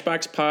to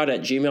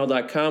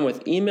matchboxpod@gmail.com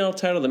with email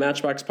title The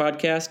Matchbox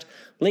Podcast.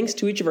 Links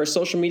to each of our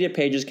social media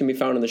pages can be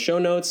found in the show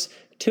notes.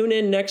 Tune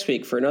in next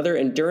week for another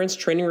endurance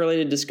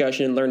training-related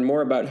discussion and learn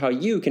more about how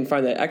you can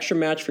find that extra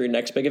match for your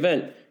next big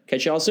event.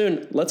 Catch you all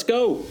soon. Let's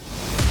go!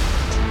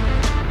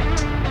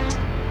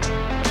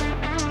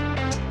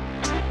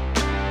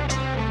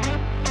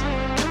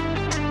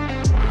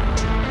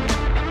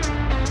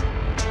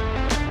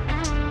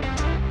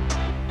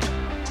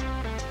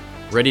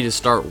 Ready to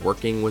start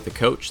working with a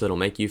coach that'll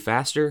make you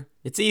faster?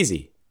 It's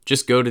easy.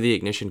 Just go to the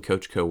Ignition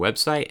Coach Co.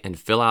 website and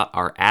fill out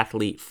our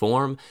athlete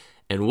form,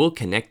 and we'll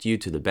connect you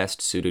to the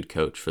best suited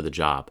coach for the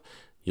job.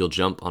 You'll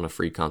jump on a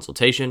free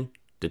consultation,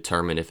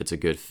 determine if it's a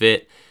good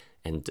fit,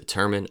 and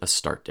determine a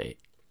start date.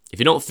 If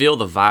you don't feel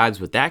the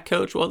vibes with that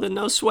coach, well then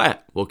no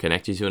sweat. We'll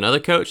connect you to another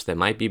coach that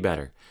might be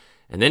better.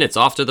 And then it's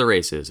off to the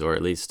races, or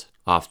at least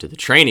off to the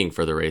training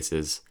for the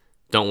races.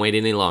 Don't wait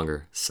any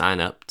longer. Sign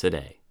up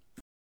today.